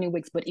don't know how many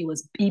weeks, but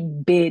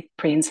it beat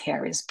Prince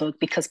Harry's book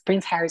because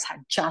Prince Harry's had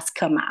just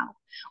come out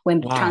when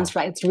the Wow. trans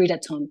rights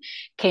readathon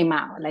came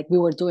out. Like we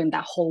were doing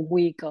that whole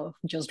week of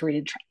just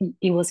reading.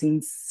 It was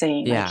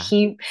insane. Like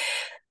Yeah.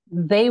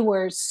 they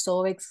were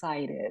so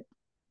excited.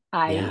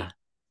 I Yeah.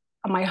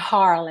 my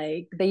heart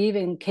like they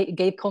even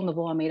Gabe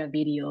Condoboa made a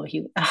video.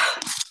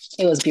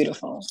 It was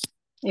beautiful.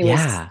 It was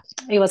Yeah.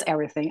 it was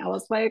everything. I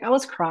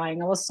was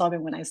crying. I was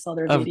sobbing when I saw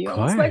their Of video.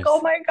 I was like, oh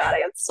course. my God,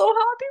 I am so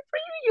happy for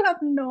you. You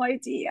have no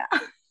idea.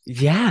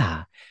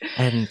 Yeah.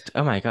 And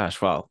oh my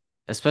gosh, well,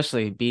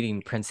 especially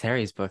beating Prince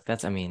Harry's book,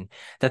 that's, I mean,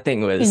 that thing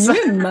Can was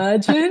you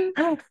imagine?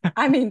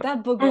 I mean,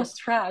 that book was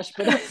trash,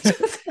 but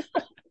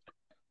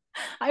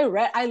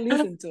I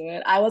listened to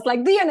it. I was like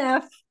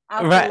DNF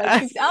after like right.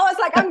 50. I was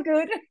like, I'm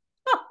good.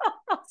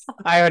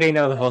 I already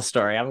know the whole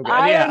story. I'm good.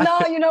 I Yeah.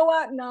 no, you know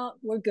what? No,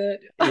 we're good.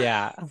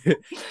 Yeah.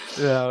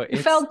 No, It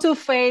it's felt too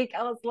fake.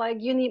 I was like,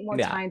 you need more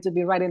yeah. time to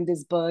be writing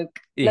this book.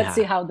 Let's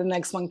see Yeah. how the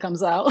next one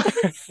comes out.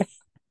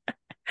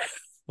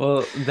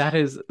 Well, that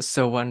is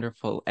so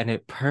wonderful. And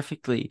it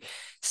perfectly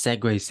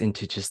segues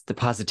into just the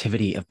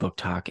positivity of book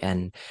talk.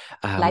 And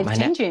Life my ne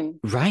changing.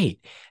 right.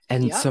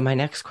 And Yeah. so my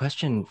next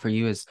question for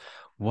you is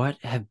what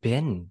have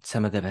been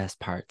some of the best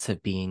parts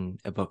of being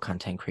a book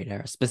content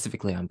creator,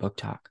 specifically on Book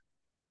Talk?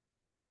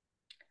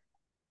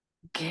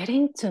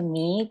 Getting to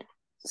meet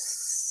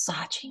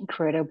such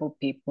incredible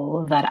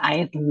people that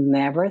I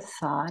never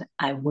thought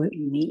I would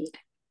meet.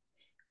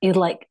 It's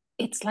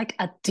like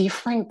a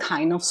different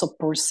kind of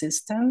support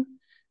system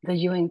that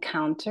you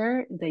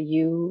encounter that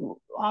you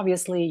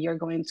obviously you're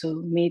going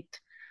to meet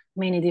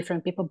many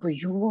different people, but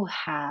you will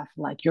have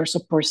like your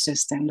support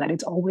system that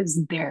it's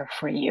always there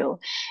for you.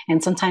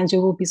 And sometimes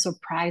you will be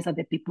surprised that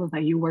the people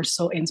that you were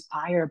so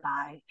inspired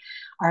by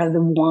are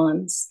the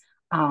ones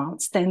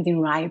standing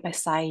right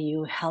beside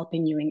you,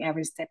 helping you in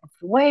every step of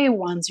the way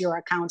once your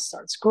account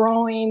starts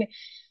growing.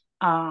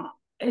 Uh,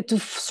 to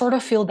sort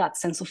of feel that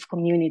sense of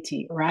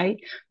community, right?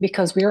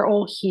 Because we're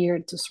all here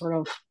to sort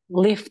of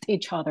lift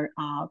each other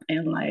up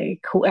and like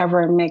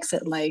whoever makes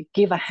it like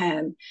give a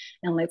hand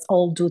and let's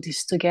all do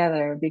this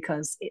together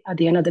because at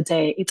the end of the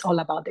day it's all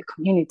about the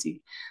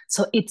community.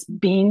 So it's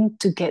been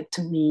to get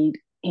to meet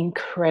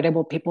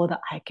incredible people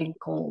that I can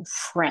call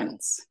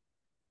friends,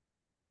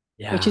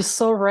 which Yeah. is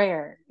so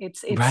rare.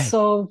 It's Right.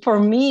 so for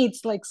me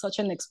it's like such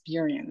an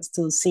experience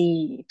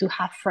to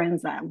have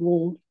friends that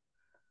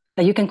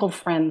you can call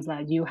friends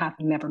that you have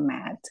never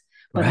met,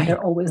 but that Right.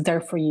 they're always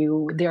there for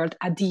you. They're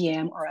a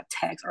DM or a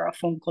text or a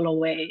phone call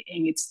away,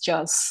 and it's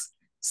just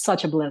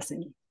such a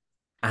blessing.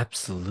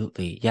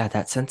 Absolutely. Yeah,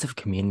 that sense of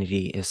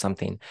community is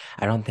something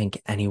I don't think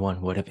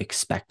anyone would have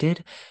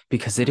expected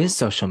because it is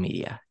No. social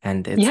media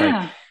and it's like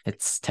Yeah,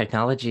 it's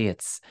technology,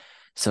 it's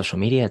social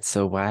media. It's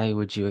so why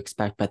would you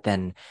expect? But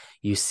then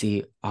you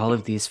see all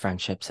of these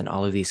friendships and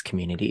all of these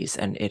communities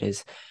and it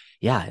is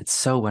yeah, it's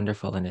so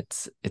wonderful and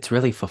it's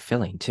really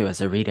fulfilling too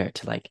as a reader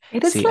to like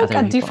it is see like other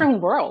a people. different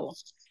world.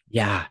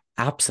 Yeah,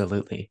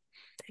 absolutely.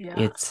 Yeah.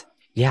 It's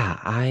yeah,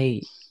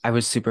 I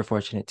was super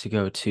fortunate to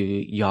go to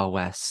Y'all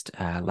West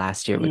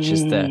last year, which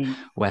is the Mm,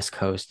 West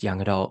Coast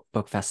Young Adult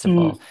Book mm,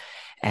 Festival.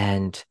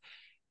 And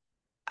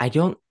I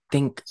don't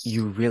think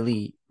you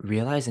really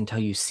realize until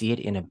you see it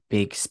in a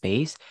big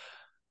space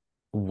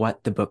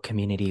what the book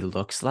community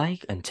looks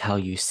like until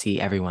you see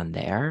everyone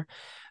there.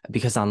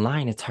 Because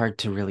online it's hard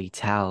to really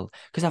tell,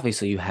 because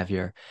obviously you have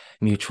your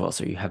mutuals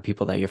or you have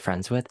people that you're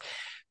friends with,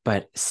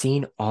 but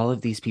seeing all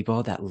of these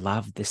people that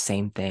love the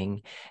same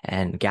thing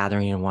and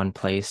gathering in one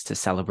place to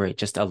celebrate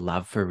just a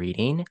love for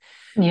reading,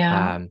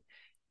 yeah. um,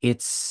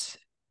 it's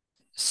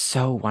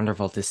so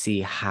wonderful to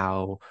see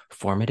how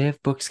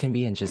formative books can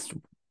be and just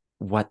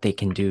what they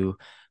can do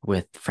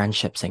with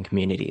friendships and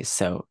communities.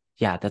 So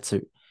yeah,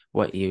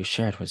 what you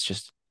shared was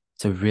just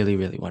it's a really,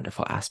 really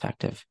wonderful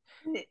aspect of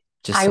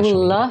just I would social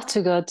media. love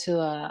to go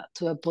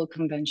to a book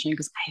convention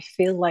because I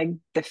feel like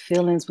the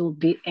feelings will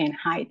be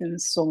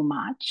heightened so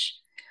much.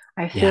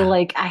 I feel Yeah.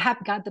 like I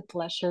have got the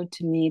pleasure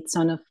to meet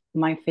some of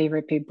my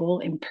favorite people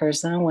in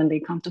person when they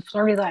come to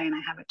Florida and I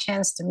have a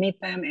chance to meet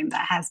them and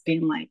that has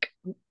been like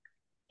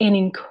an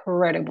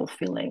incredible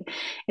feeling.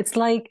 It's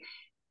like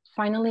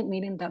finally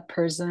meeting that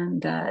person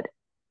that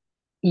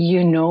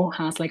you know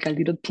has like a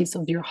little piece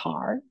of your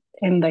heart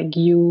and like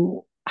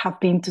you have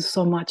been to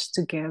so much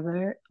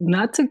together,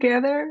 not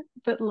together,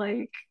 but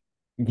like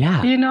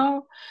Yeah. you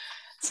know?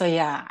 So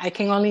yeah, I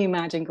can only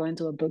imagine going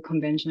to a book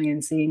convention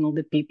and seeing all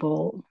the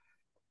people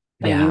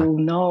that Yeah. you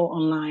know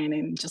online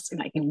and just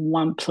like in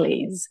one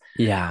place.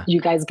 Yeah.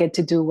 You guys get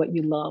to do what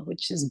you love,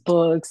 which is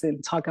books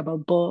and talk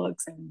about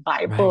books and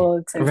buy Right.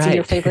 books and see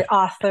your Right. favorite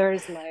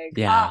authors. Like,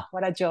 Yeah.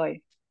 what a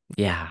joy.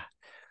 Yeah.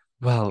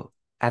 Well,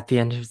 at the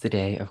end of the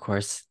day, of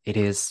course, it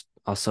is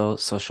also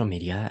social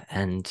media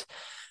and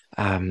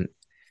um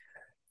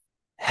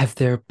Have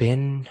there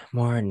been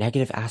more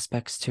negative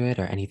aspects to it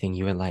or anything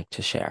you would like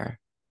to share?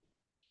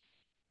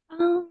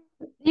 Um,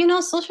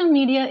 social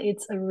media,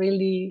 it's a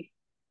really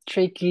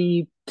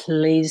tricky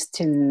place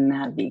to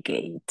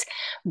navigate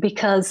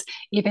because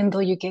even though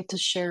you get to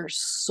share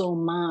so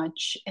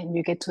much and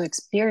you get to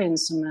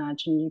experience so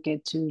much and you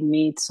get to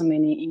meet so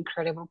many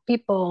incredible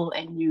people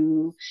and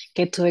you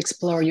get to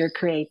explore your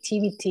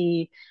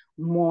creativity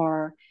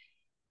more,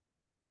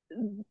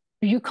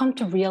 you come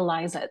to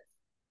realize that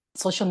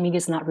social media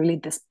is not really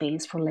the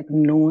space for like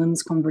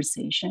nuanced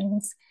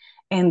conversations,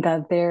 and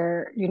that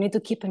there you need to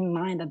keep in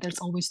mind that there's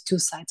always two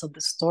sides of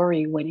the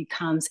story when it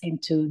comes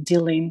into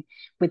dealing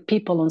with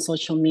people on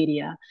social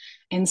media.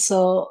 And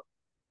so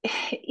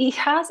it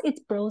has its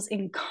pros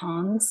and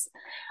cons.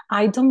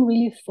 I don't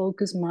really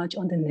focus much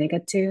on the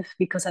negative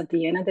because at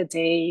the end of the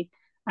day,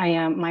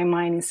 my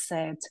mind is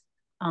set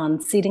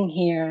on sitting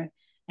here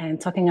and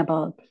talking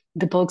about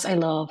the books I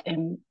love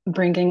and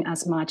bringing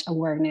as much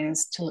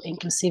awareness to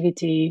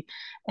inclusivity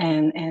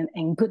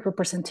and good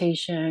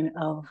representation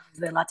of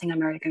the Latin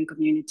American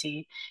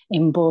community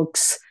in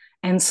books.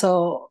 And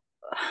so,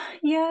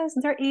 yes,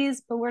 there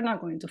is, but we're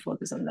not going to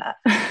focus on that.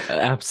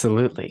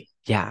 Absolutely.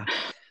 Yeah.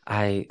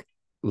 I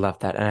love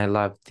that. And I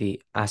love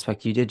the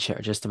aspect you did share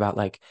just about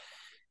like,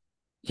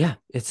 yeah,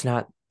 it's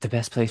not the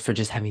best place for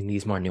just having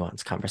these more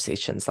nuanced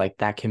conversations. Like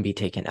that can be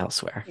taken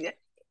elsewhere.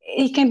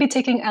 It can be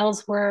taken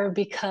elsewhere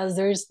because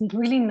there's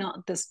really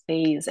not the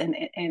space, and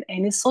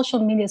it's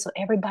social media, so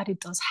everybody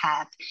does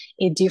have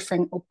a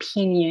different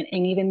opinion.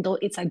 And even though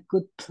it's a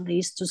good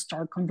place to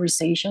start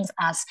conversations,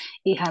 as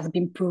it has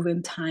been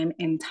proven time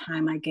and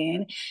time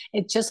again,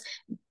 it just,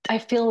 I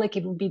feel like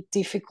it would be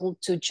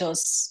difficult to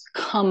just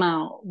come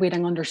out with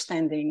an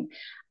understanding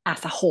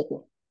as a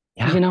whole.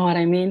 You Yeah. know what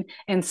I mean?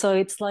 And so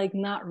it's like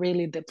not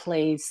really the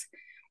place.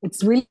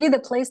 It's really the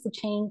place to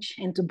change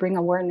and to bring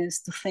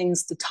awareness to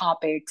things, to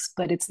topics,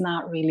 but it's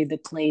not really the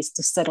place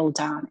to settle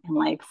down and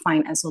like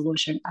find a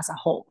solution as a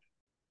whole.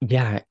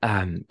 Yeah.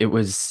 It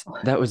was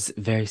that was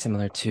very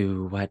similar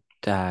to what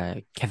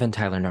Kevin T.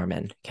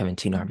 Norman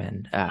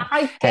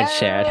Hi, had Kev. I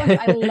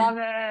shared. love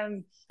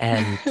him.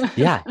 And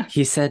yeah,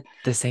 he said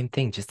the same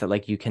thing, just that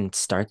like you can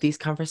start these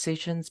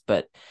conversations,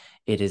 but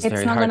it is It's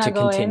very not hard gonna to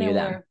go continue them.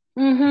 anywhere.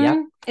 Mm-hmm. Yep.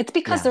 It's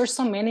because Yeah. there's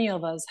so many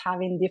of us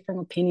having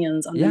different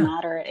opinions on the Yeah.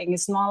 matter, and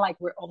it's not like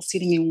we're all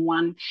sitting in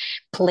one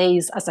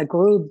place as a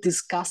group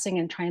discussing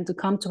and trying to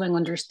come to an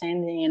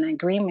understanding and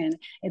agreement.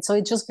 And so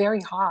it's just very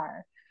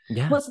hard.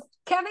 Yeah. Was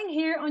Kevin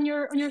here on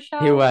your He show?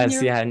 On was,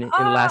 your yeah, in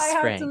I last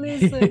have to spring.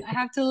 listen. I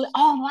have to.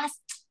 Oh, what?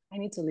 I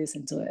need to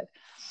listen to it.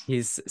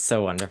 He's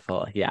so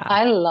wonderful. Yeah.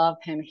 I love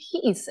him.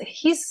 His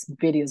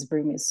videos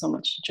bring me so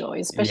much joy,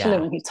 especially Yeah.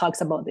 when he talks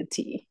about the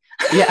tea.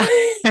 Yeah.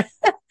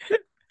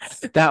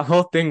 That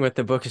whole thing with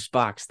the bookish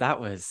box, that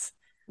was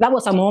That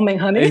was a moment,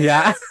 honey.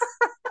 yeah.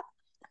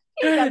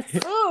 He got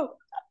sued.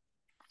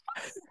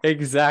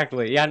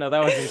 Exactly. Yeah, no,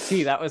 that wasn't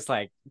tea. That was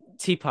like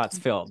teapots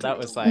filled. That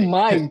was like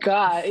My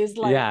God, it's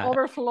like yeah.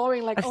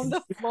 overflowing, like on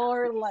the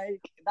floor.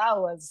 Like that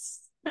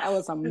was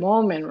a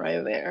moment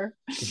right there.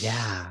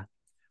 Yeah.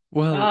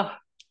 Well,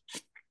 Oh,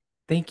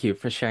 thank you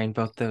for sharing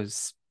both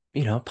those,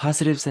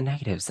 positives and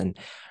negatives. And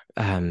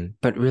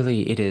but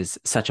really it is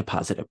such a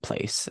positive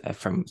place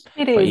from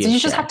it what is. you've You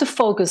just have shared. to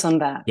focus on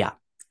that. Yeah.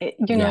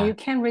 You Yeah.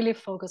 can't really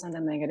focus on the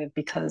negative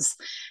because,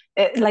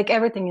 like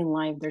everything in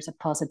life, there's a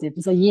positive.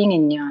 It's a yin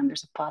and yang.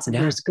 There's a positive.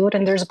 Yeah. There's good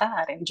and there's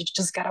bad, and you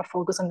just gotta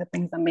focus on the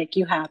things that make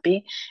you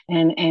happy,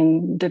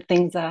 and the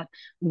things that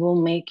will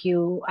make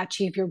you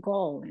achieve your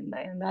goal,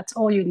 and that's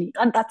all you need.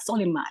 And that's all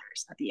it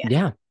matters at the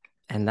Yeah.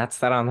 And that's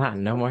that on that.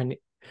 No more.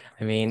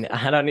 I mean,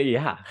 I don't know.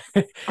 Yeah.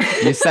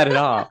 You said it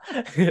all.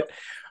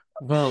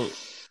 Well,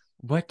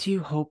 what do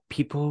you hope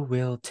people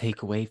will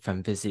take away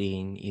from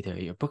visiting either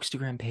your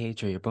Bookstagram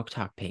page or your Book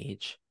Talk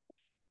page?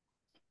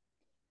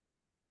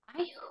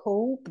 I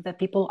hope that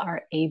people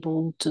are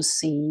able to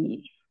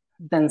see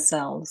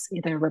themselves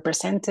either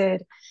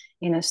represented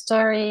in a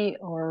story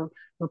or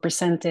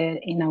represented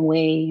in a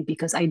way,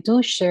 because I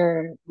do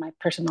share my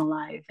personal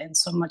life and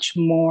so much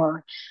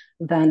more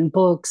than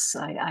books.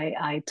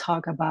 I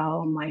talk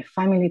about my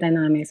family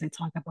dynamics. I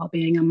talk about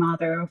being a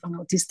mother of an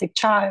autistic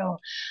child.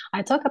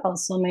 I talk about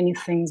so many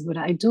things, but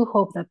I do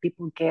hope that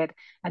people get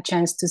a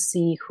chance to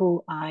see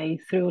who I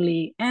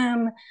truly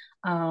am,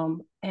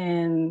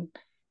 and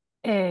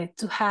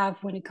to have,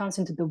 when it comes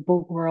into the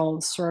book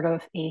world, sort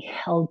of a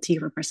healthy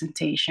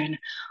representation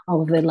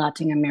of the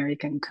Latin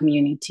American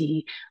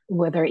community,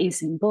 whether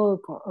it's in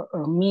book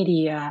or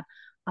media.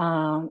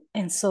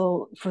 And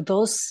so for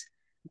those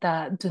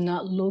that do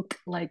not look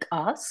like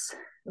us,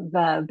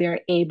 that they're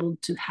able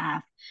to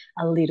have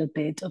a little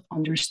bit of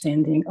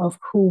understanding of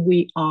who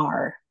we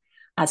are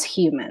as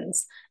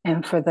humans.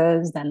 And for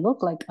those that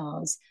look like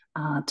us,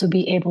 to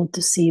be able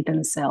to see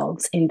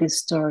themselves in these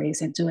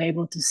stories and to be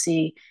able to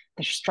see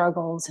their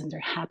struggles and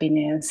their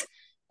happiness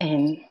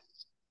in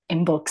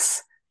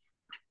books.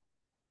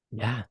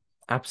 Yeah,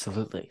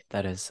 absolutely.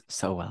 That is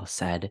so well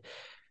said.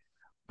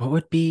 What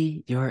would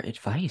be your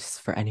advice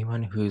for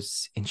anyone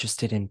who's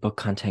interested in book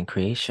content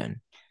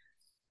creation?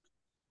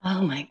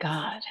 Oh my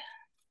God.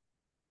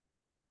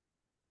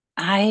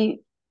 I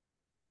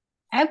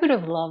I would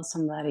have loved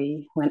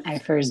somebody when I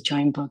first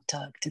joined Book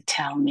Talk to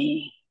tell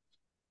me,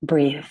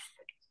 breathe,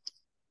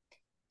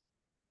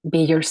 be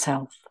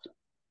yourself.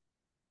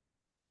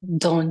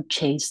 Don't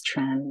chase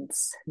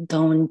trends.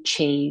 Don't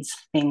chase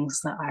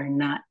things that are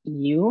not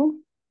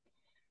you.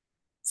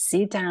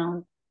 Sit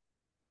down,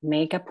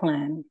 make a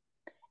plan,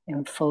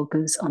 and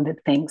focus on the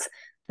things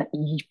that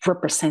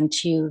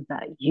represent you,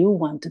 that you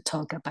want to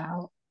talk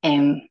about.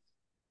 And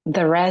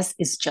the rest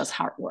is just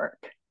hard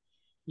work.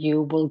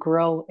 You will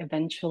grow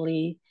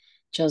eventually.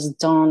 Just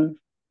don't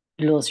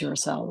lose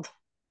yourself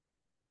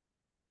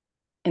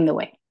in the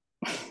way.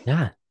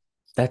 Yeah,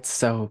 that's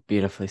so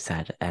beautifully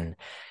said and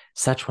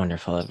such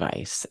wonderful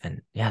advice.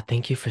 And yeah,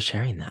 thank you for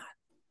sharing that.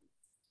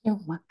 You're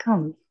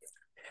welcome.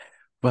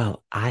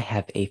 Well, I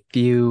have a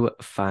few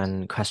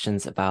fun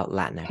questions about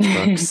Latinx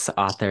books,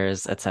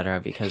 authors, etc.,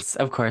 because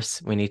of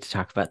course we need to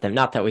talk about them.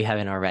 Not that we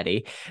haven't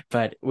already,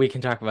 but we can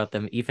talk about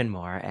them even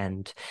more.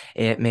 And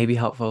it may be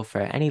helpful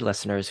for any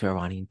listeners who are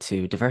wanting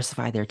to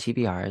diversify their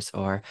TBRs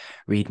or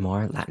read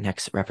more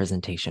Latinx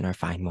representation or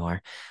find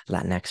more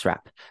Latinx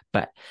rep.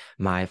 But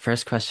my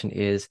first question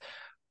is,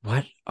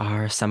 what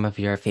are some of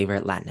your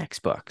favorite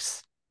Latinx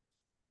books?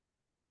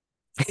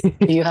 Do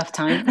you have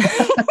time?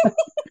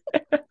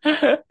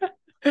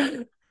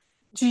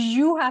 Do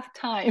you have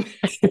time?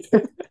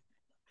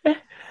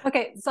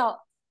 Okay, so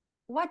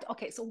what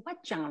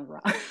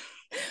genre?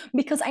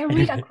 Because I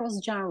read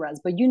across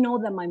genres, but you know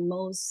that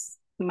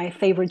my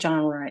favorite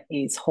genre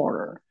is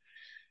horror.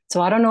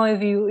 So I don't know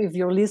if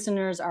your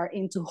listeners are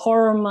into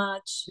horror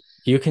much.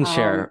 You can Um,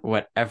 share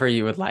whatever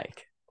you would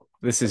like.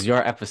 This is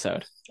your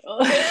episode.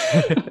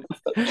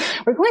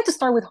 we're going to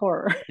start with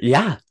horror.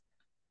 Yeah.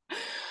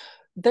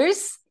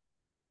 There's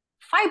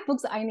five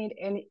books I need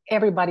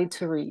everybody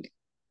to read.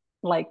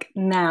 Like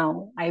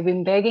now, I've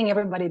been begging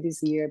everybody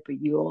this year, but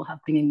you all have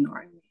been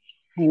ignoring me.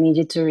 I need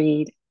you to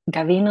read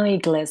Gavino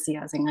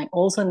Iglesias, and I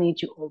also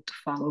need you all to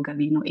follow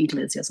Gavino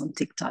Iglesias on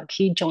TikTok.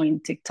 He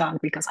joined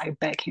TikTok because I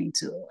begged him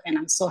to, and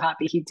I'm so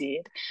happy he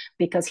did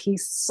because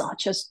he's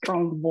such a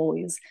strong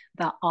voice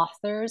that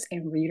authors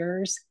and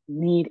readers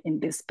need in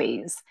this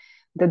space.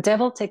 The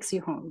Devil Takes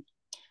You Home.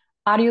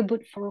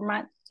 Audiobook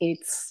format,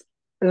 it's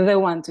the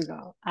one to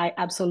go. I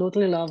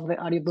absolutely love the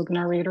audiobook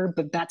narrator,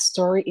 but that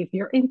story, if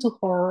you're into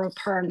horror,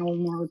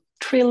 paranormal,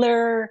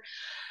 thriller,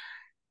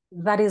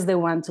 that is the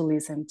one to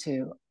listen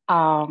to.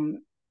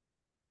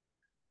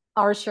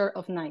 Our Share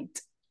of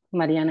Night,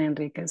 Mariana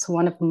Enriquez,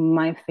 one of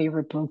my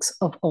favorite books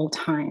of all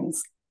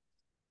times.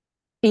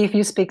 If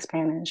you speak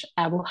Spanish,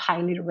 I will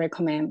highly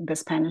recommend the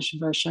Spanish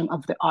version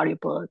of the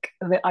audiobook.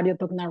 The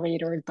audiobook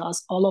narrator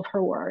does all of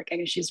her work,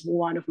 and she's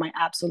one of my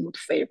absolute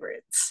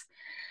favorites.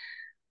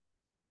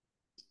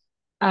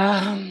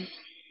 Um,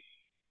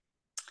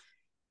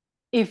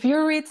 if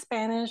you read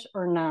Spanish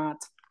or not,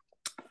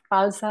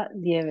 Falsa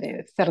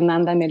Liebre,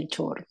 Fernanda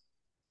Melchor,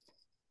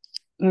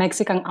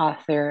 Mexican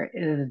author.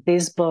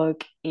 This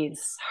book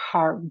is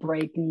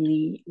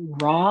heartbreakingly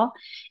raw.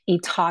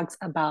 It talks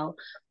about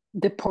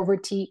the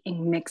poverty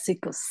in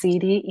Mexico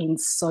City in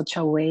such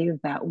a way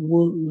that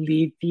will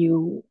leave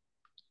you,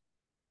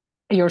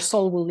 your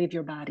soul will leave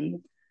your body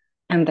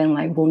and then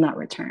like will not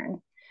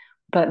return.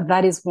 But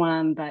that is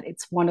one that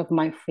it's one of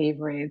my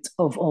favorites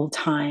of all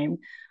time.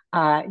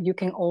 You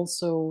can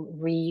also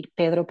read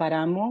Pedro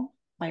Paramo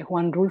by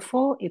Juan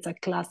Rulfo. It's a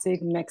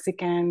classic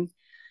Mexican.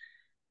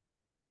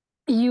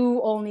 You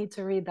all need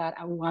to read that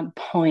at one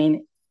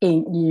point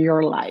in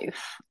your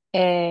life.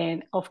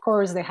 And of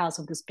course, The House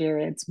of the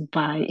Spirits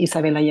by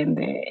Isabel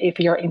Allende, if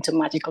you're into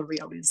magical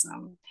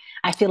realism.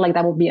 I feel like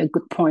that would be a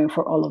good point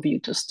for all of you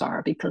to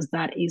start because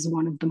that is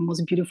one of the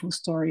most beautiful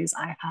stories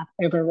I have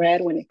ever read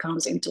when it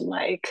comes into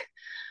like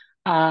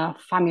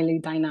family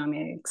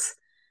dynamics.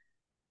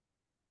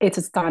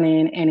 It's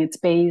stunning and it's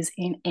based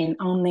in an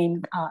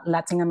unnamed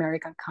Latin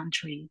American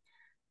country.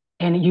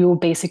 And you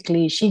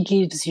basically, she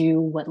gives you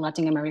what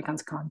Latin American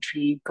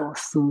country go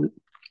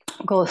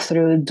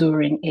through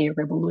during a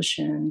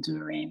revolution,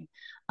 during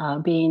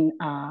being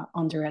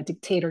under a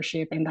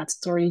dictatorship. And that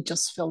story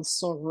just felt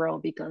so real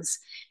because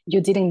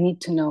you didn't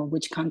need to know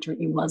which country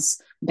it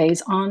was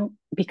based on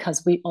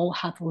because we all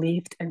have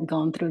lived and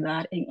gone through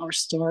that in our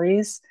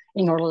stories,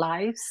 in our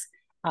lives.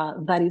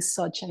 That is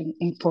such an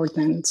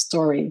important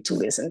story to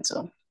listen to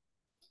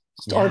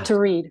or Yeah. to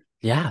read.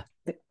 Yeah.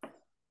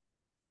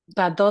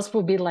 But those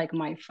will be like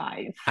my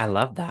five I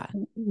love that.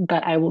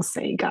 that I will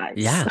say, guys.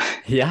 Yeah.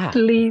 Yeah.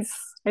 Please,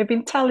 I've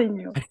been telling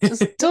you,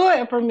 just do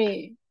it for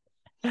me.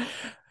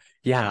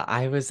 Yeah,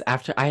 I was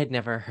after I had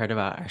never heard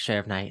about Our Share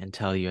of Night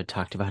until you had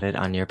talked about it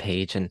on your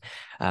page and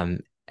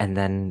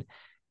then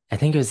I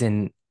think it was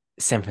in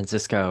San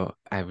Francisco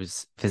I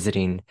was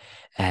visiting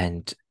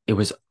and it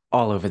was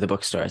all over the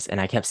bookstores and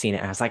I kept seeing it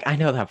and I was like, I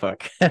know that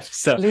book.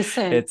 So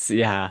Listen, it's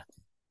yeah.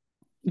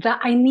 that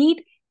I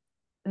need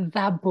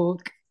that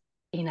book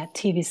in a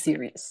TV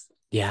series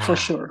for Yeah.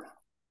 sure.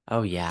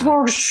 Oh yeah.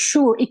 For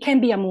sure, it can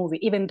be a movie,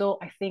 even though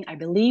I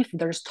believe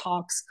there's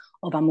talks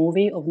of a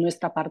movie of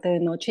Nuestra Parte de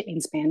Noche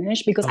in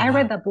Spanish, because Oh I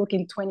read wow. that book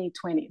in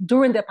 2020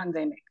 during the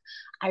pandemic.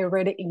 I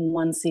read it in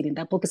one sitting.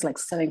 That book is like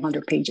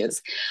 700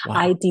 pages.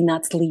 I Wow. did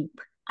not sleep.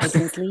 I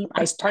didn't sleep.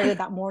 I started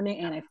that morning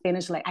and I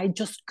finished, like, I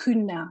just could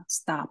not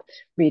stop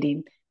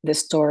reading the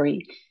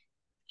story.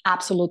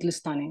 Absolutely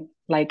stunning.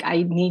 Like,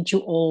 I need you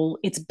all.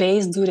 It's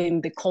based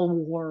during the Cold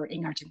War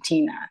in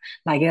Argentina,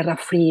 La Guerra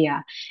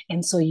Fria.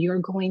 And so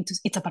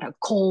it's about a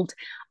cult.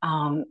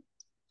 Um,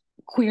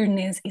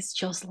 Queerness is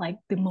just like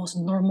the most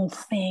normal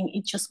thing.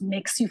 It just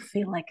makes you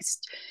feel like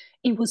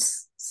it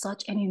was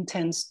such an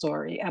intense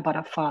story about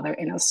a father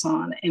and a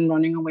son and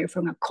running away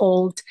from a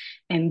cult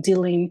and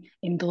dealing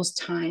in those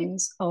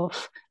times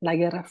of La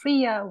Guerra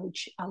Fria,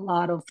 which a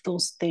lot of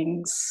those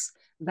things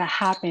that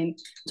happened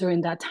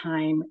during that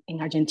time in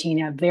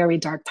Argentina, very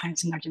dark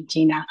times in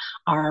Argentina,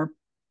 are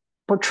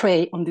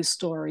portrayed on this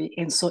story.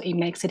 And so it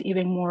makes it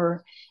even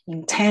more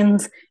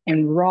intense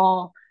and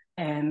raw.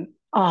 And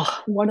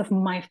one of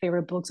my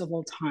favorite books of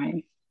all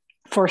time,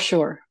 for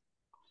sure.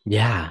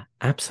 Yeah,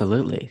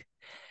 absolutely.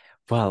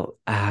 Well,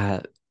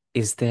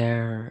 is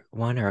there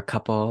one or a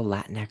couple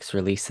Latinx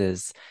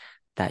releases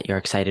that you're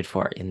excited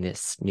for in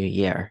this new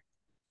year?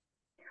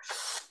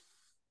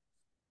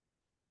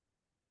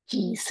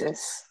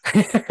 Jesus,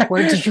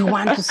 where do you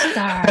want to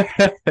start?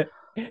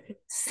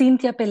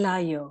 Cynthia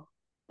Pelayo,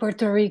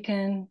 Puerto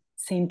Rican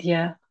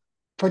Cynthia,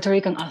 Puerto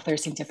Rican author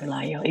Cynthia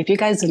Pelayo. If you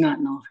guys do not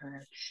know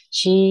her,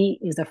 she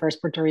is the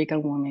first Puerto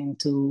Rican woman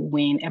to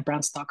win a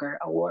Bram Stoker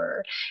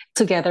Award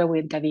together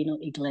with Gavino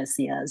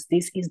Iglesias.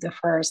 This is the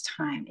first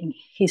time in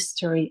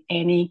history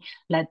any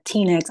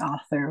Latinx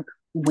author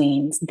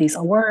wins this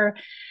award.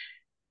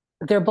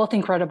 They're both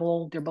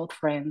incredible. They're both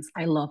friends.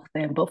 I love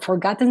them. But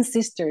Forgotten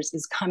Sisters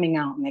is coming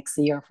out next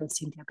year from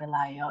Cynthia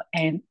Pelayo,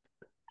 and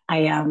I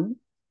am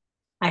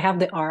I have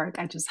the arc.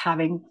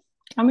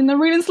 I'm in the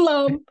reading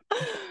slump.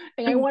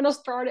 And I want to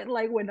start it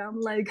like when I'm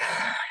like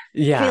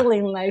Yeah.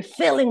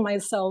 feeling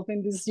myself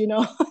in this,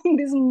 in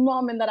this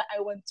moment that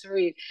I want to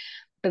read.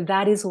 But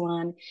that is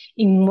one.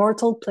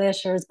 Immortal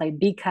Pleasures by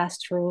B.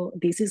 Castro.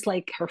 This is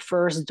like her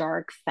first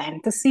dark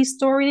fantasy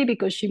story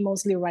because she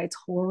mostly writes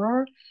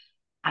horror.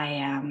 I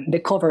am. The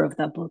cover of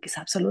that book is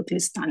absolutely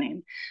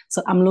stunning.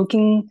 So I'm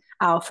looking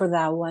out for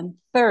that one.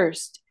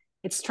 First,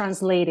 it's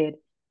translated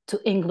to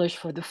English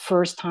for the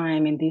first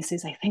time. And this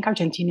is, I think,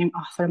 Argentinian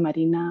author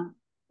Marina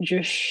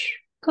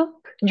Jushkuk.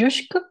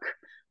 Jushkuk.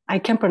 I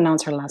can't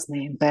pronounce her last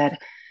name, but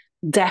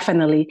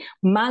definitely.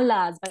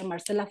 Malas by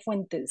Marcela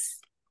Fuentes.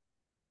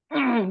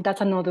 That's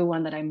another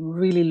one that I'm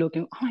really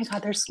looking. Oh my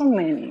God, there's so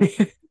many.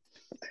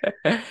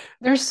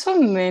 There's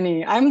so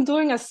many. I'm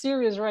doing a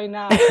series right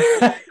now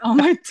on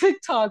my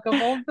TikTok of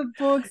all the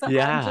books that I'm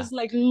Yeah. just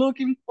like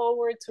looking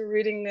forward to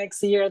reading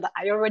next year that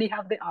I already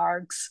have the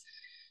arcs.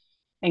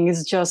 And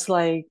it's just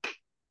like,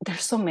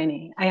 there's so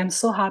many. I am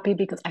so happy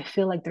because I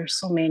feel like there's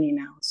so many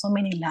now, so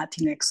many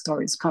Latinx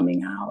stories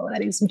coming out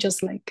that is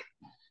just like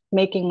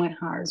making my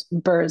heart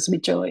burst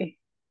with joy.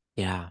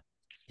 Yeah.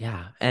 Yeah.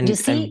 You And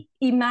see,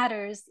 it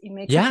matters. It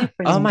makes a yeah.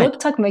 difference. Oh my. Book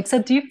talk makes a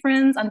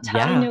difference. I'm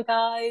telling Yeah. you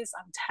guys,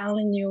 I'm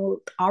telling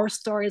you, our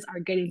stories are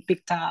getting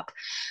picked up.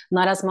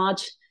 Not as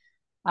much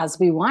as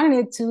we wanted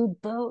it to,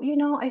 but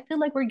I feel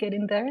like we're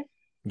getting there.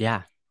 Yeah. I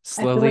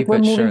feel Slowly like we're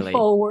but moving surely.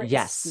 forward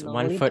Yes,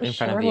 one slowly foot but in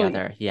front of the surely.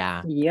 other.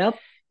 Yeah. Yep.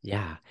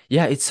 Yeah.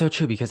 Yeah, it's so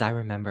true because I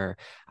remember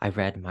I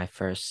read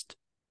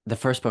the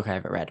first book I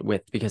ever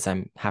read because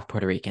I'm half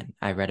Puerto Rican.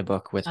 I read a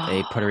book with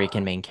a Puerto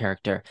Rican main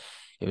character.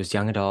 It was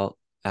young adult,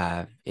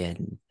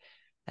 in,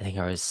 I think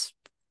I was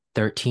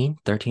 13,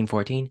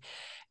 14.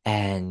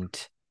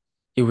 And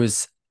it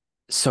was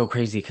so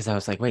crazy because I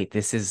was like, wait,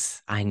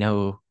 I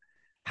know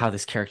how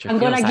this character I'm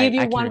going to feels. give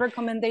you I one can,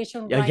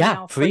 recommendation yeah, right yeah,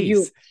 now for you.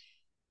 please.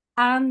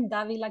 Anne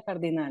Davila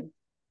Cardinal.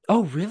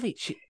 Oh, really?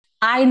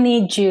 I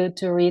need you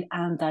to read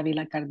Anne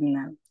Davila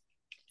Cardinal.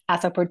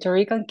 As a Puerto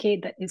Rican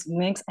kid that is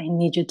mixed, I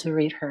need you to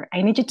read her.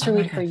 I need you Oh to my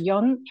read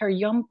gosh. her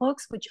young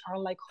books, which are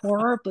like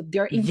horror, but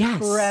they're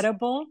Yes.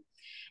 incredible.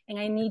 And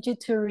I need you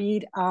to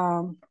read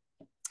oh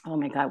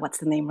my God, what's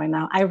the name right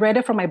now? I read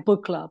it from my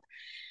book club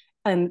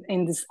and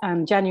in this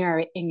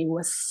January, and it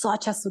was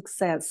such a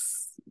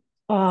success.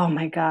 Oh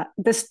my God.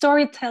 The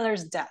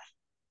Storyteller's Death.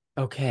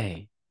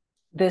 Okay.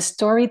 The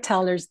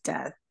Storyteller's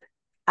Death.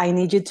 I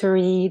need you to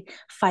read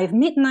Five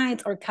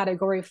Midnights or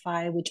Category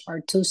 5, which are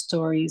two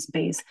stories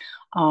based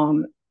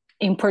um,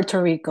 in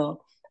Puerto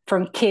Rico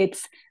from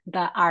kids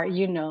that are,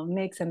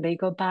 mixed, and they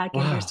go back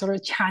and they're Wow. sort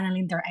of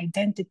channeling their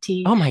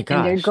identity Oh my and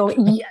they're gosh.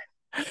 going,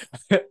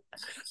 yeah.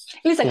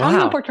 Listen, I'm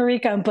not Wow. Puerto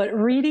Rican, but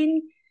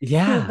reading through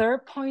Yeah. their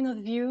point of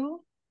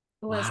view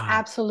was Wow.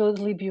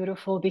 absolutely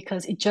beautiful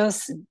because it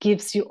just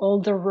gives you all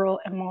the raw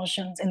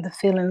emotions and the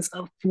feelings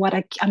of what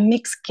a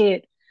mixed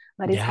kid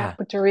that is half Yeah.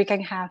 Puerto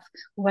Rican, half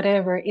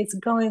whatever, it's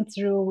going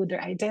through with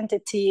their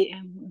identity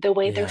and the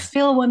way they Yeah.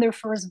 feel when they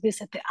first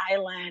visit the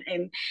island.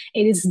 And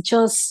it is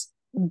just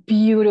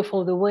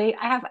beautiful. The way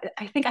I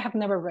think I have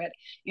never read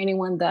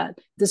anyone that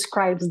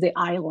describes the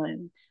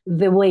island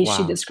the way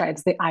she Wow.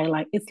 describes the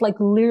island. It's like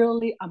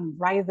literally I'm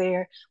right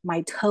there,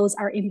 my toes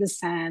are in the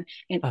sand,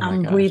 and Oh my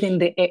I'm breathing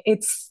gosh. the air.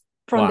 It's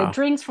from the Wow.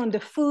 drinks, from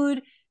the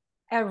food,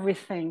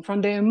 everything,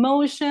 from the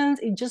emotions.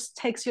 It just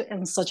takes you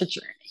in such a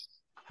journey.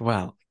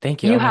 Well,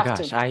 thank you. You Oh my have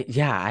to gosh.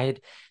 I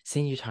had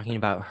seen you talking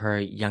about her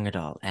young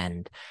adult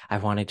and I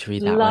wanted to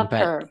read that one, love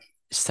but her.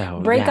 so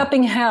Break yeah. Up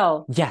in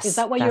Hell. Is Yes,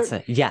 that what that's you're?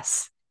 it.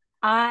 Yes.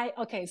 I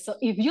okay. So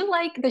if you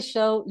like the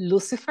show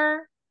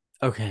Lucifer,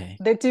 Okay.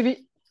 the TV,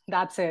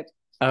 that's it.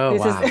 Oh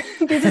This is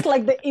wow. this is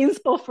like the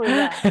inspo for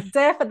that.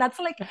 That's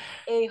like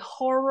a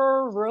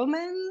horror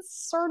romance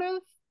sort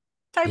of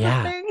type of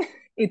Yeah. thing.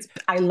 It's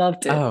I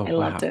loved it. I Oh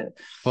loved wow. it.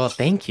 Well,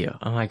 thank you.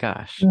 Oh my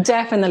gosh.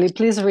 Definitely,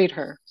 please read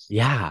her.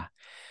 Yeah.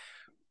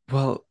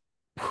 Well,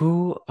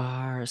 who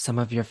are some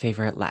of your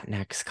favorite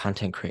Latinx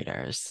content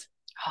creators?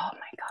 Oh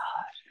my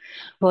God.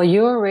 Well,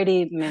 you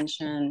already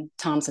mentioned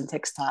Thompson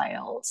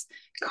Textiles,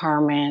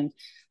 Carmen.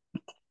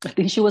 I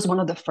think she was one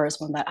of the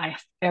first one that I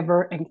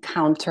ever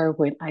encountered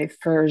when I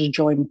first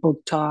joined Book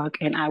Talk,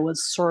 and I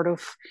was sort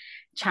of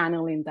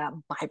channeling that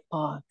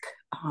BIPOC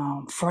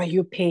for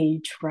you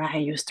page,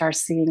 right? You start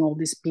seeing all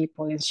these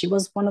people, and she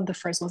was one of the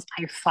first ones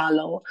I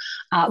follow.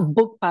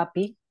 Book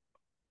Papi,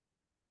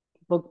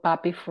 Book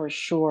Papi for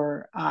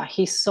sure.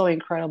 He's so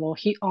incredible.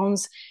 He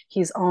owns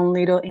his own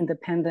little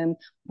independent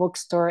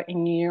bookstore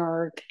in New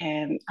York.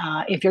 And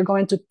if you're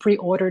going to pre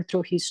order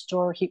through his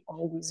store, he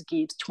always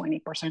gives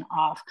 20%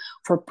 off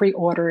for pre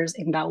orders.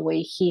 In that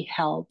way, he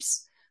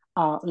helps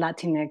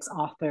Latinx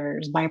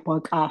authors,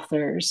 BIPOC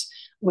authors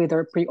with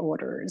their pre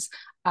orders.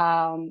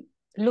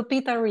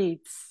 Lupita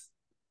reads,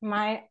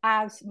 my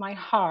abs, my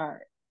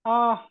heart.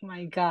 Oh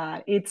my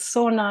God. It's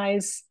so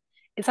nice.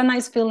 It's a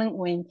nice feeling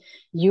when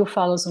you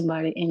follow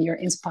somebody and you're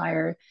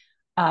inspired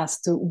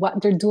as to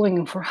what they're doing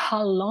and for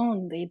how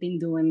long they've been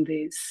doing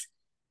this.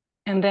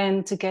 And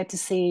then to get to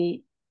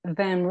see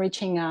them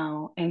reaching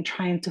out and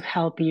trying to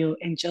help you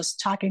and just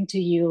talking to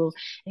you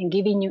and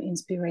giving you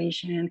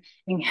inspiration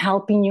and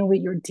helping you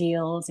with your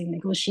deals and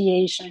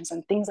negotiations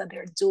and things that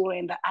they're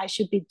doing that I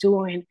should be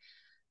doing.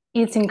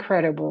 It's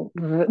incredible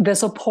the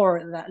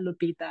support that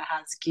Lupita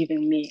has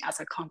given me as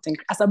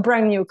a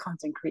brand new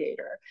content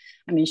creator.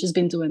 I mean, she's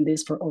been doing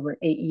this for over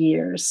 8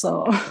 years.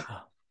 So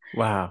Oh,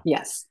 wow.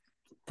 yes,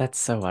 That's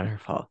so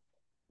wonderful.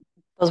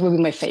 those would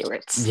be my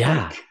favorites.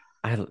 Yeah.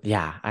 Like,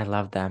 I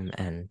love them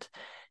and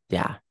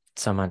yeah,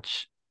 so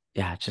much.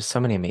 Yeah, just so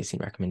many amazing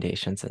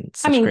recommendations and I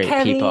such mean,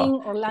 great people.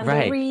 Kevin, Orlando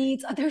Right.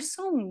 Reed. There's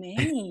so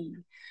many.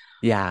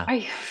 Yeah.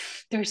 I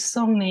there's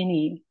so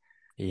many.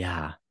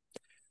 Yeah.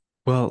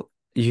 Well,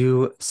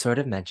 you sort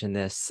of mentioned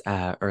this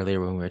earlier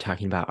when we were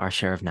talking about Our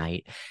Share of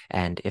Night,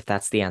 and if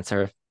that's the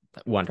answer,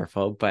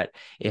 wonderful. But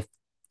if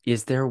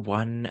is there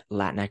one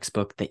Latinx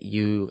book that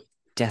you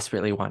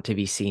desperately want to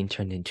be seen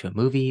turned into a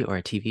movie or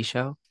a TV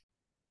show?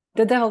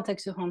 The Devil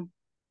Takes You Home.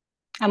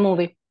 A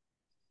movie.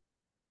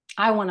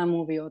 I want a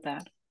movie of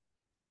that.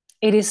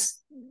 It is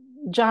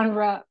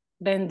genre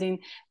bending.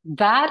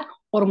 That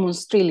or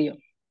Monstrilio.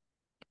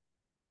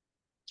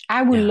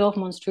 I would Yeah. love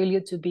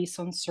Monstrilio to be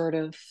some sort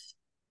of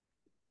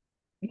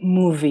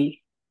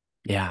movie.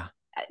 Yeah.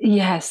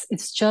 Yes,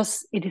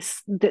 it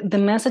is the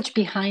message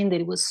behind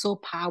it was so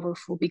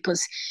powerful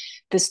because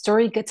the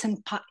story gets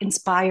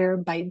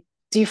inspired by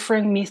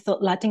different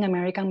Latin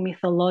American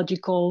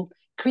mythological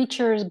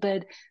creatures,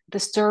 but the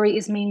story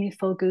is mainly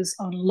focused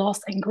on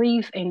loss and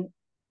grief. And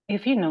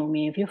if you know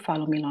me, if you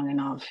follow me long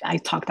enough, I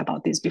talked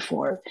about this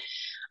before.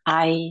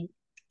 I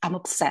am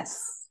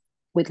obsessed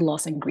with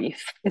loss and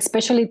grief,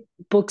 especially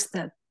books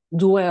that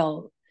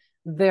dwell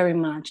very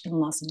much in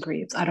loss and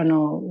grief. I don't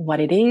know what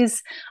it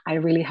is. I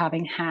really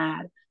haven't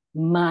had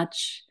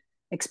much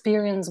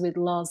experience with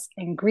loss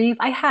and grief.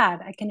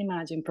 I can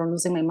imagine, from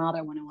losing my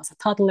mother when I was a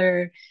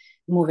toddler,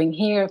 moving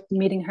here,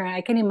 meeting her.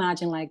 I can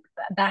imagine like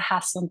that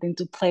has something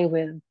to play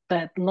with.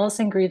 But loss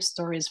and grief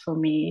stories for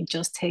me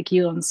just take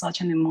you on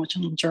such an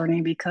emotional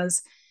journey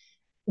because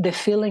the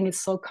feeling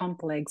is so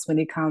complex when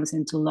it comes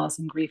into loss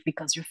and grief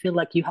because you feel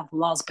like you have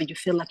lost, but you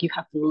feel like you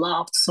have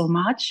loved so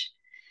much.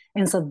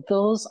 And so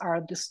those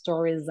are the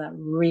stories that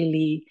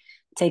really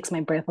takes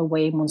my breath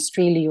away.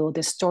 Monstrilio,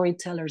 the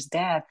storyteller's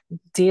death,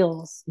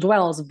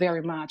 dwells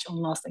very much on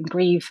loss and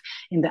grief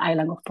in the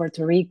island of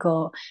Puerto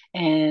Rico.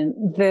 And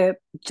the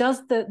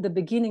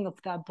beginning of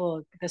that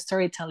book, the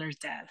storyteller's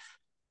death,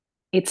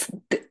 it's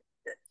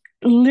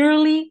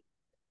literally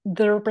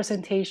the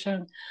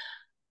representation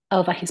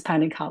of a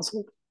Hispanic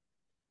household.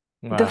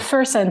 The Wow.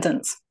 first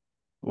sentence.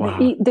 Wow.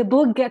 The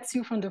book gets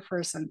you from the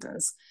first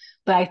sentence.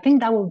 But I think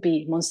that would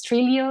be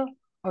Monstrilio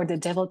or The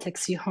Devil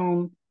Takes You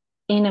Home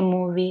in a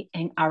movie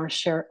and Our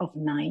Share of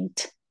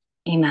Night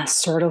in a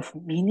sort of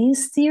mini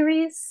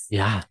series.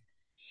 Yeah.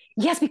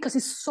 Yes, because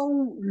it's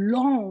so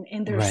long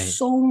and there's Right.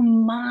 so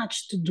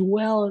much to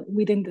dwell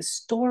within the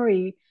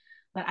story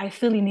that I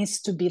feel it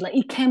needs to be like,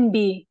 it can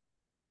be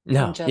in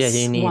No. Yeah, you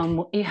just need,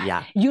 one.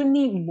 yeah. You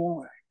need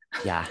more.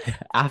 Yeah.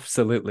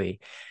 Absolutely.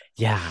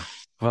 Yeah.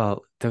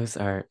 Well, those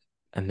are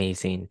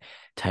amazing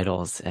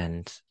titles,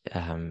 and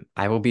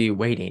I will be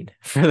waiting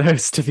for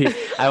those to be.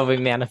 I will be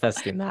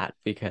manifesting that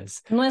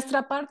because.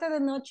 Nuestra Parte de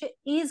Noche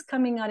is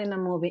coming out in a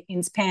movie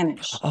in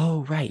Spanish.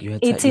 Oh, right, you had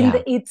It's said,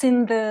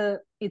 yeah.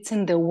 It's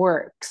in the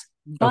works.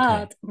 Okay.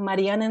 But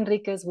Mariana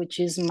Enriquez, which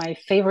is my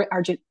favorite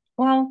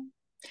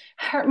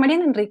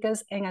Mariana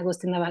Enriquez and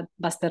Agustina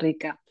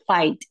Basterrica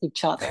fight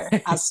each other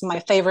as my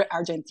favorite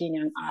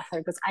Argentinian author,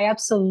 because I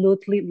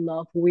absolutely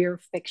love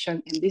weird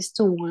fiction, and these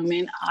two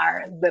women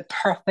are the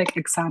perfect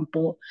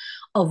example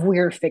of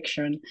weird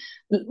fiction,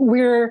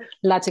 weird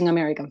Latin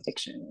American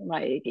fiction.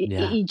 Like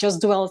Yeah. it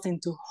just dwells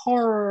into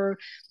horror,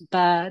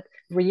 but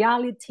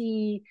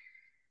reality,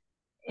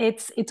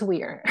 it's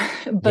weird.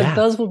 But Yeah.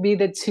 those would be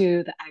the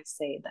two that I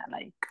say that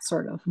like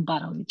sort of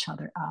battle each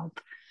other out.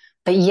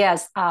 But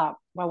yes,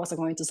 what was I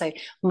going to say?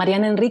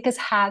 Mariana Enriquez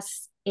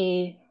has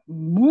a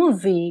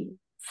movie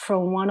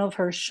from one of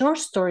her short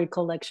story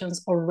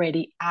collections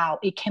already out.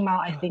 It came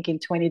out, I think, in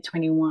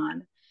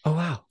 2021. Oh,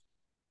 wow.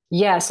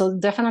 Yeah, so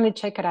definitely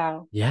check it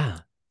out Yeah,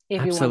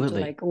 if you want to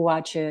absolutely. like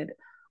watch it.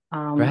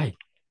 Right.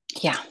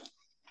 Yeah.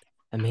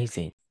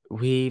 Amazing.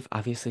 We've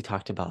obviously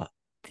talked about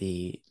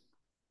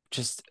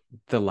just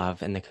the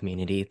love and the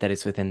community that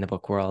is within the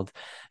book world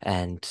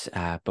and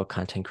book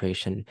content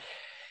creation.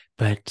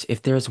 But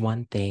if there's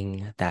one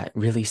thing that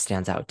really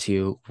stands out to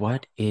you,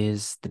 what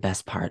is the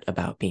best part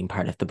about being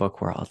part of the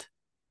book world?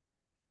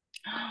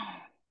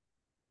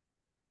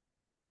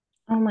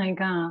 Oh my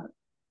God.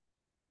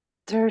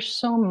 There's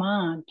so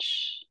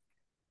much.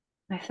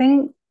 I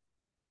think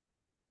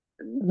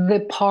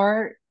the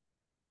part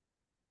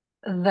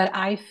that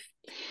I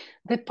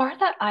the part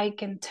that I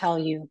can tell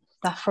you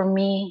that for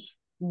me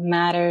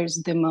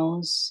matters the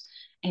most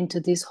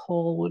into this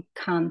whole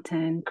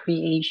content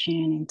creation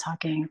and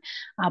talking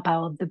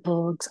about the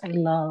books I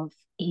love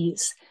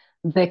is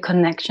the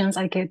connections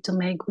I get to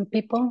make with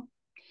people.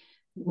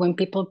 When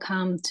people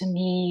come to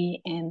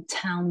me and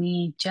tell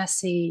me,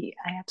 Jesse,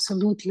 I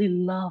absolutely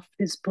love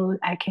this book.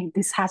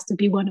 This has to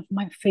be one of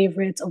my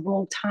favorites of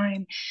all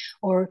time.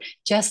 Or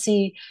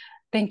Jesse,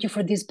 thank you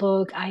for this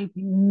book. I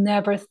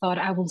never thought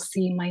I will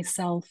see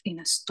myself in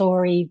a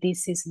story.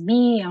 This is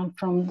me. I'm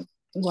from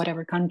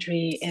whatever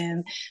country,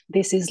 and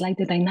this is like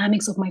the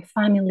dynamics of my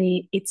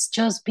family. It's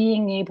just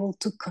being able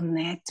to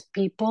connect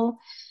people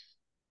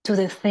to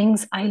the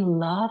things I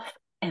love,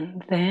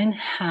 and then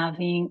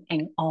having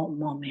an oh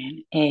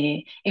moment,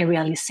 a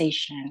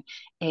realization,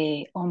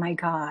 oh my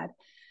God,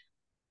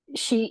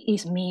 she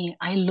is me.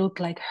 I look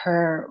like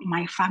her.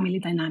 My family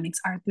dynamics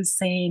are the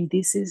same.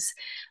 This is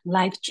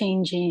life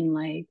changing.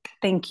 Like,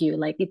 thank you.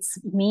 Like,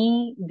 it's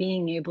me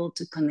being able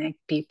to connect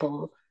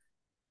people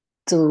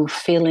to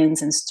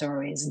feelings and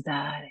stories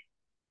that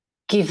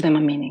give them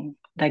a meaning,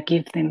 that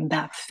give them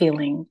that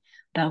feeling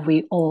that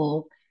we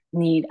all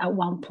need at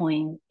one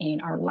point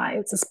in our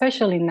lives,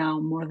 especially now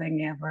more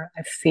than ever.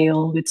 I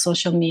feel with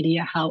social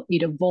media, how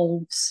it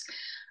evolves.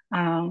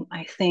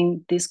 I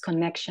think these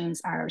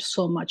connections are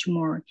so much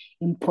more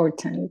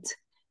important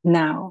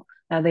now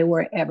than they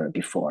were ever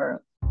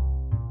before.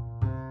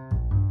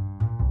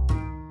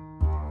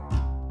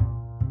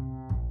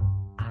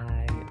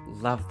 I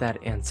love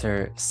that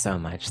answer so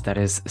much. That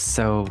is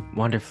so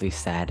wonderfully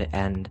said.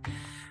 And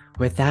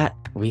with that,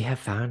 we have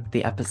found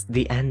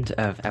the end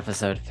of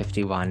episode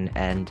 51,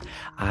 and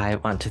I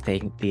want to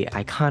thank the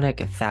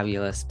iconic,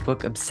 fabulous,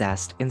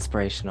 book-obsessed,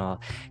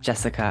 inspirational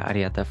Jessica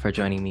Arieta for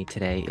joining me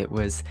today. It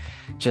was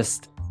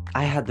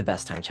I had the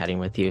best time chatting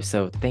with you,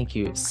 so thank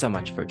you so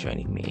much for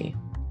joining me.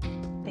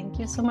 Thank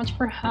you so much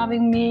for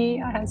having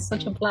me. I had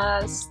such a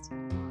blast.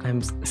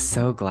 I'm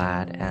so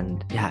glad,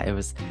 and yeah, it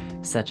was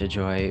such a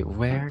joy.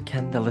 Where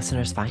can the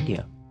listeners find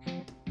you?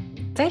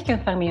 They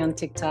can find me on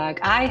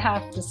TikTok. I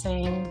have the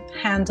same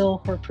handle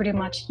for pretty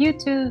much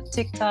YouTube,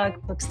 TikTok,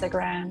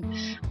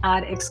 Bookstagram,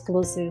 at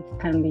Exclusive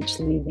Palm Beach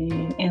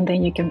Living. And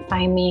then you can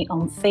find me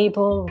on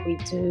Fable.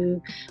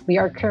 We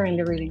are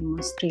currently reading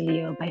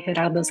Monstrilio by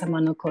Gerardo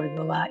Zamano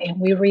Cordova, and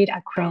we read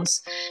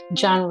across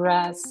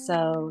genres.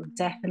 So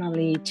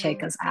definitely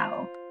check us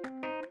out.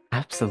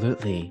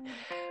 Absolutely.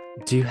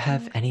 Do you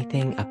have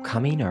anything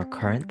upcoming or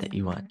current that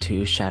you want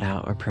to shout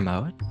out or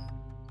promote?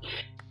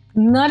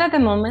 Not at the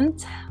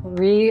moment.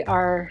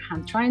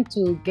 I'm trying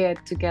to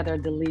get together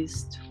the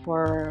list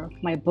for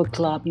my book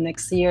club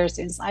next year,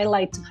 since I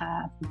like to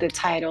have the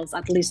titles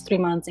at least 3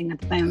 months in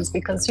advance,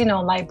 because,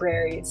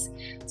 libraries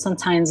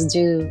sometimes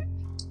do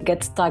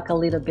get stuck a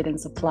little bit in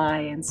supply.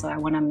 And so I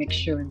want to make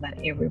sure that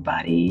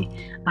everybody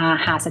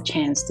has a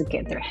chance to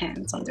get their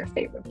hands on their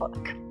favorite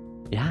book.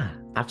 Yeah,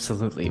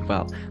 absolutely.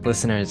 Well,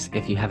 listeners,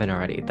 if you haven't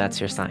already,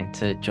 that's your sign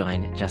to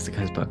join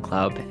Jessica's book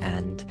club.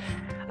 And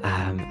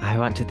I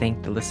want to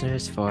thank the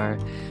listeners for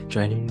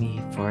joining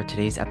me for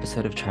today's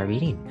episode of Try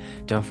Reading.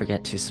 Don't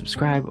forget to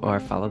subscribe or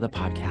follow the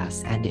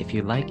podcast. And if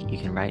you like, you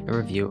can write a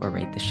review or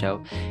rate the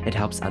show. It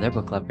helps other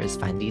book lovers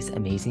find these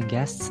amazing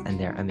guests and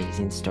their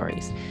amazing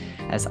stories.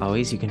 As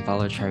always, you can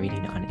follow Try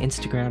Reading on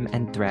Instagram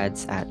and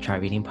Threads at Try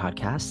Reading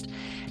Podcast.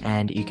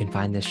 And you can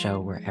find this show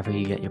wherever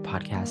you get your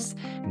podcasts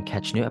and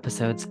catch new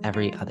episodes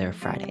every other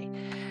Friday.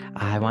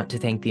 I want to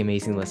thank the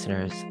amazing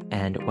listeners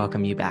and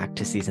welcome you back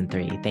to season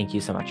 3. Thank you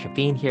so much for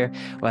being here.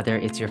 Whether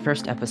it's your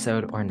first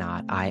episode or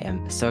not, I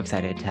am so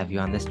excited to have you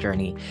on this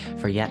journey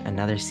for yet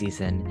another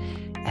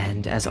season.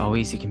 And as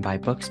always, you can buy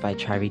books by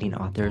Try Reading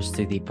authors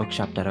through the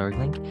bookshop.org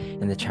link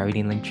in the Try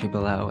Reading link tree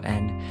below.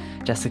 And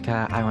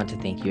Jessica, I want to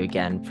thank you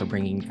again for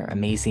bringing your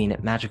amazing,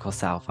 magical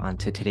self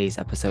onto today's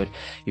episode.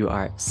 You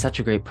are such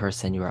a great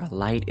person. You are a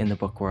light in the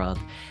book world.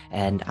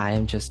 And I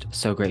am just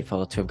so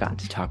grateful to have gotten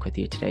to talk with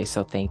you today.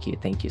 So thank you.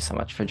 Thank you so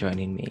much for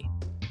joining me.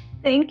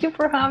 Thank you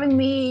for having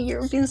me.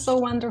 You've been so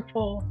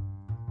wonderful.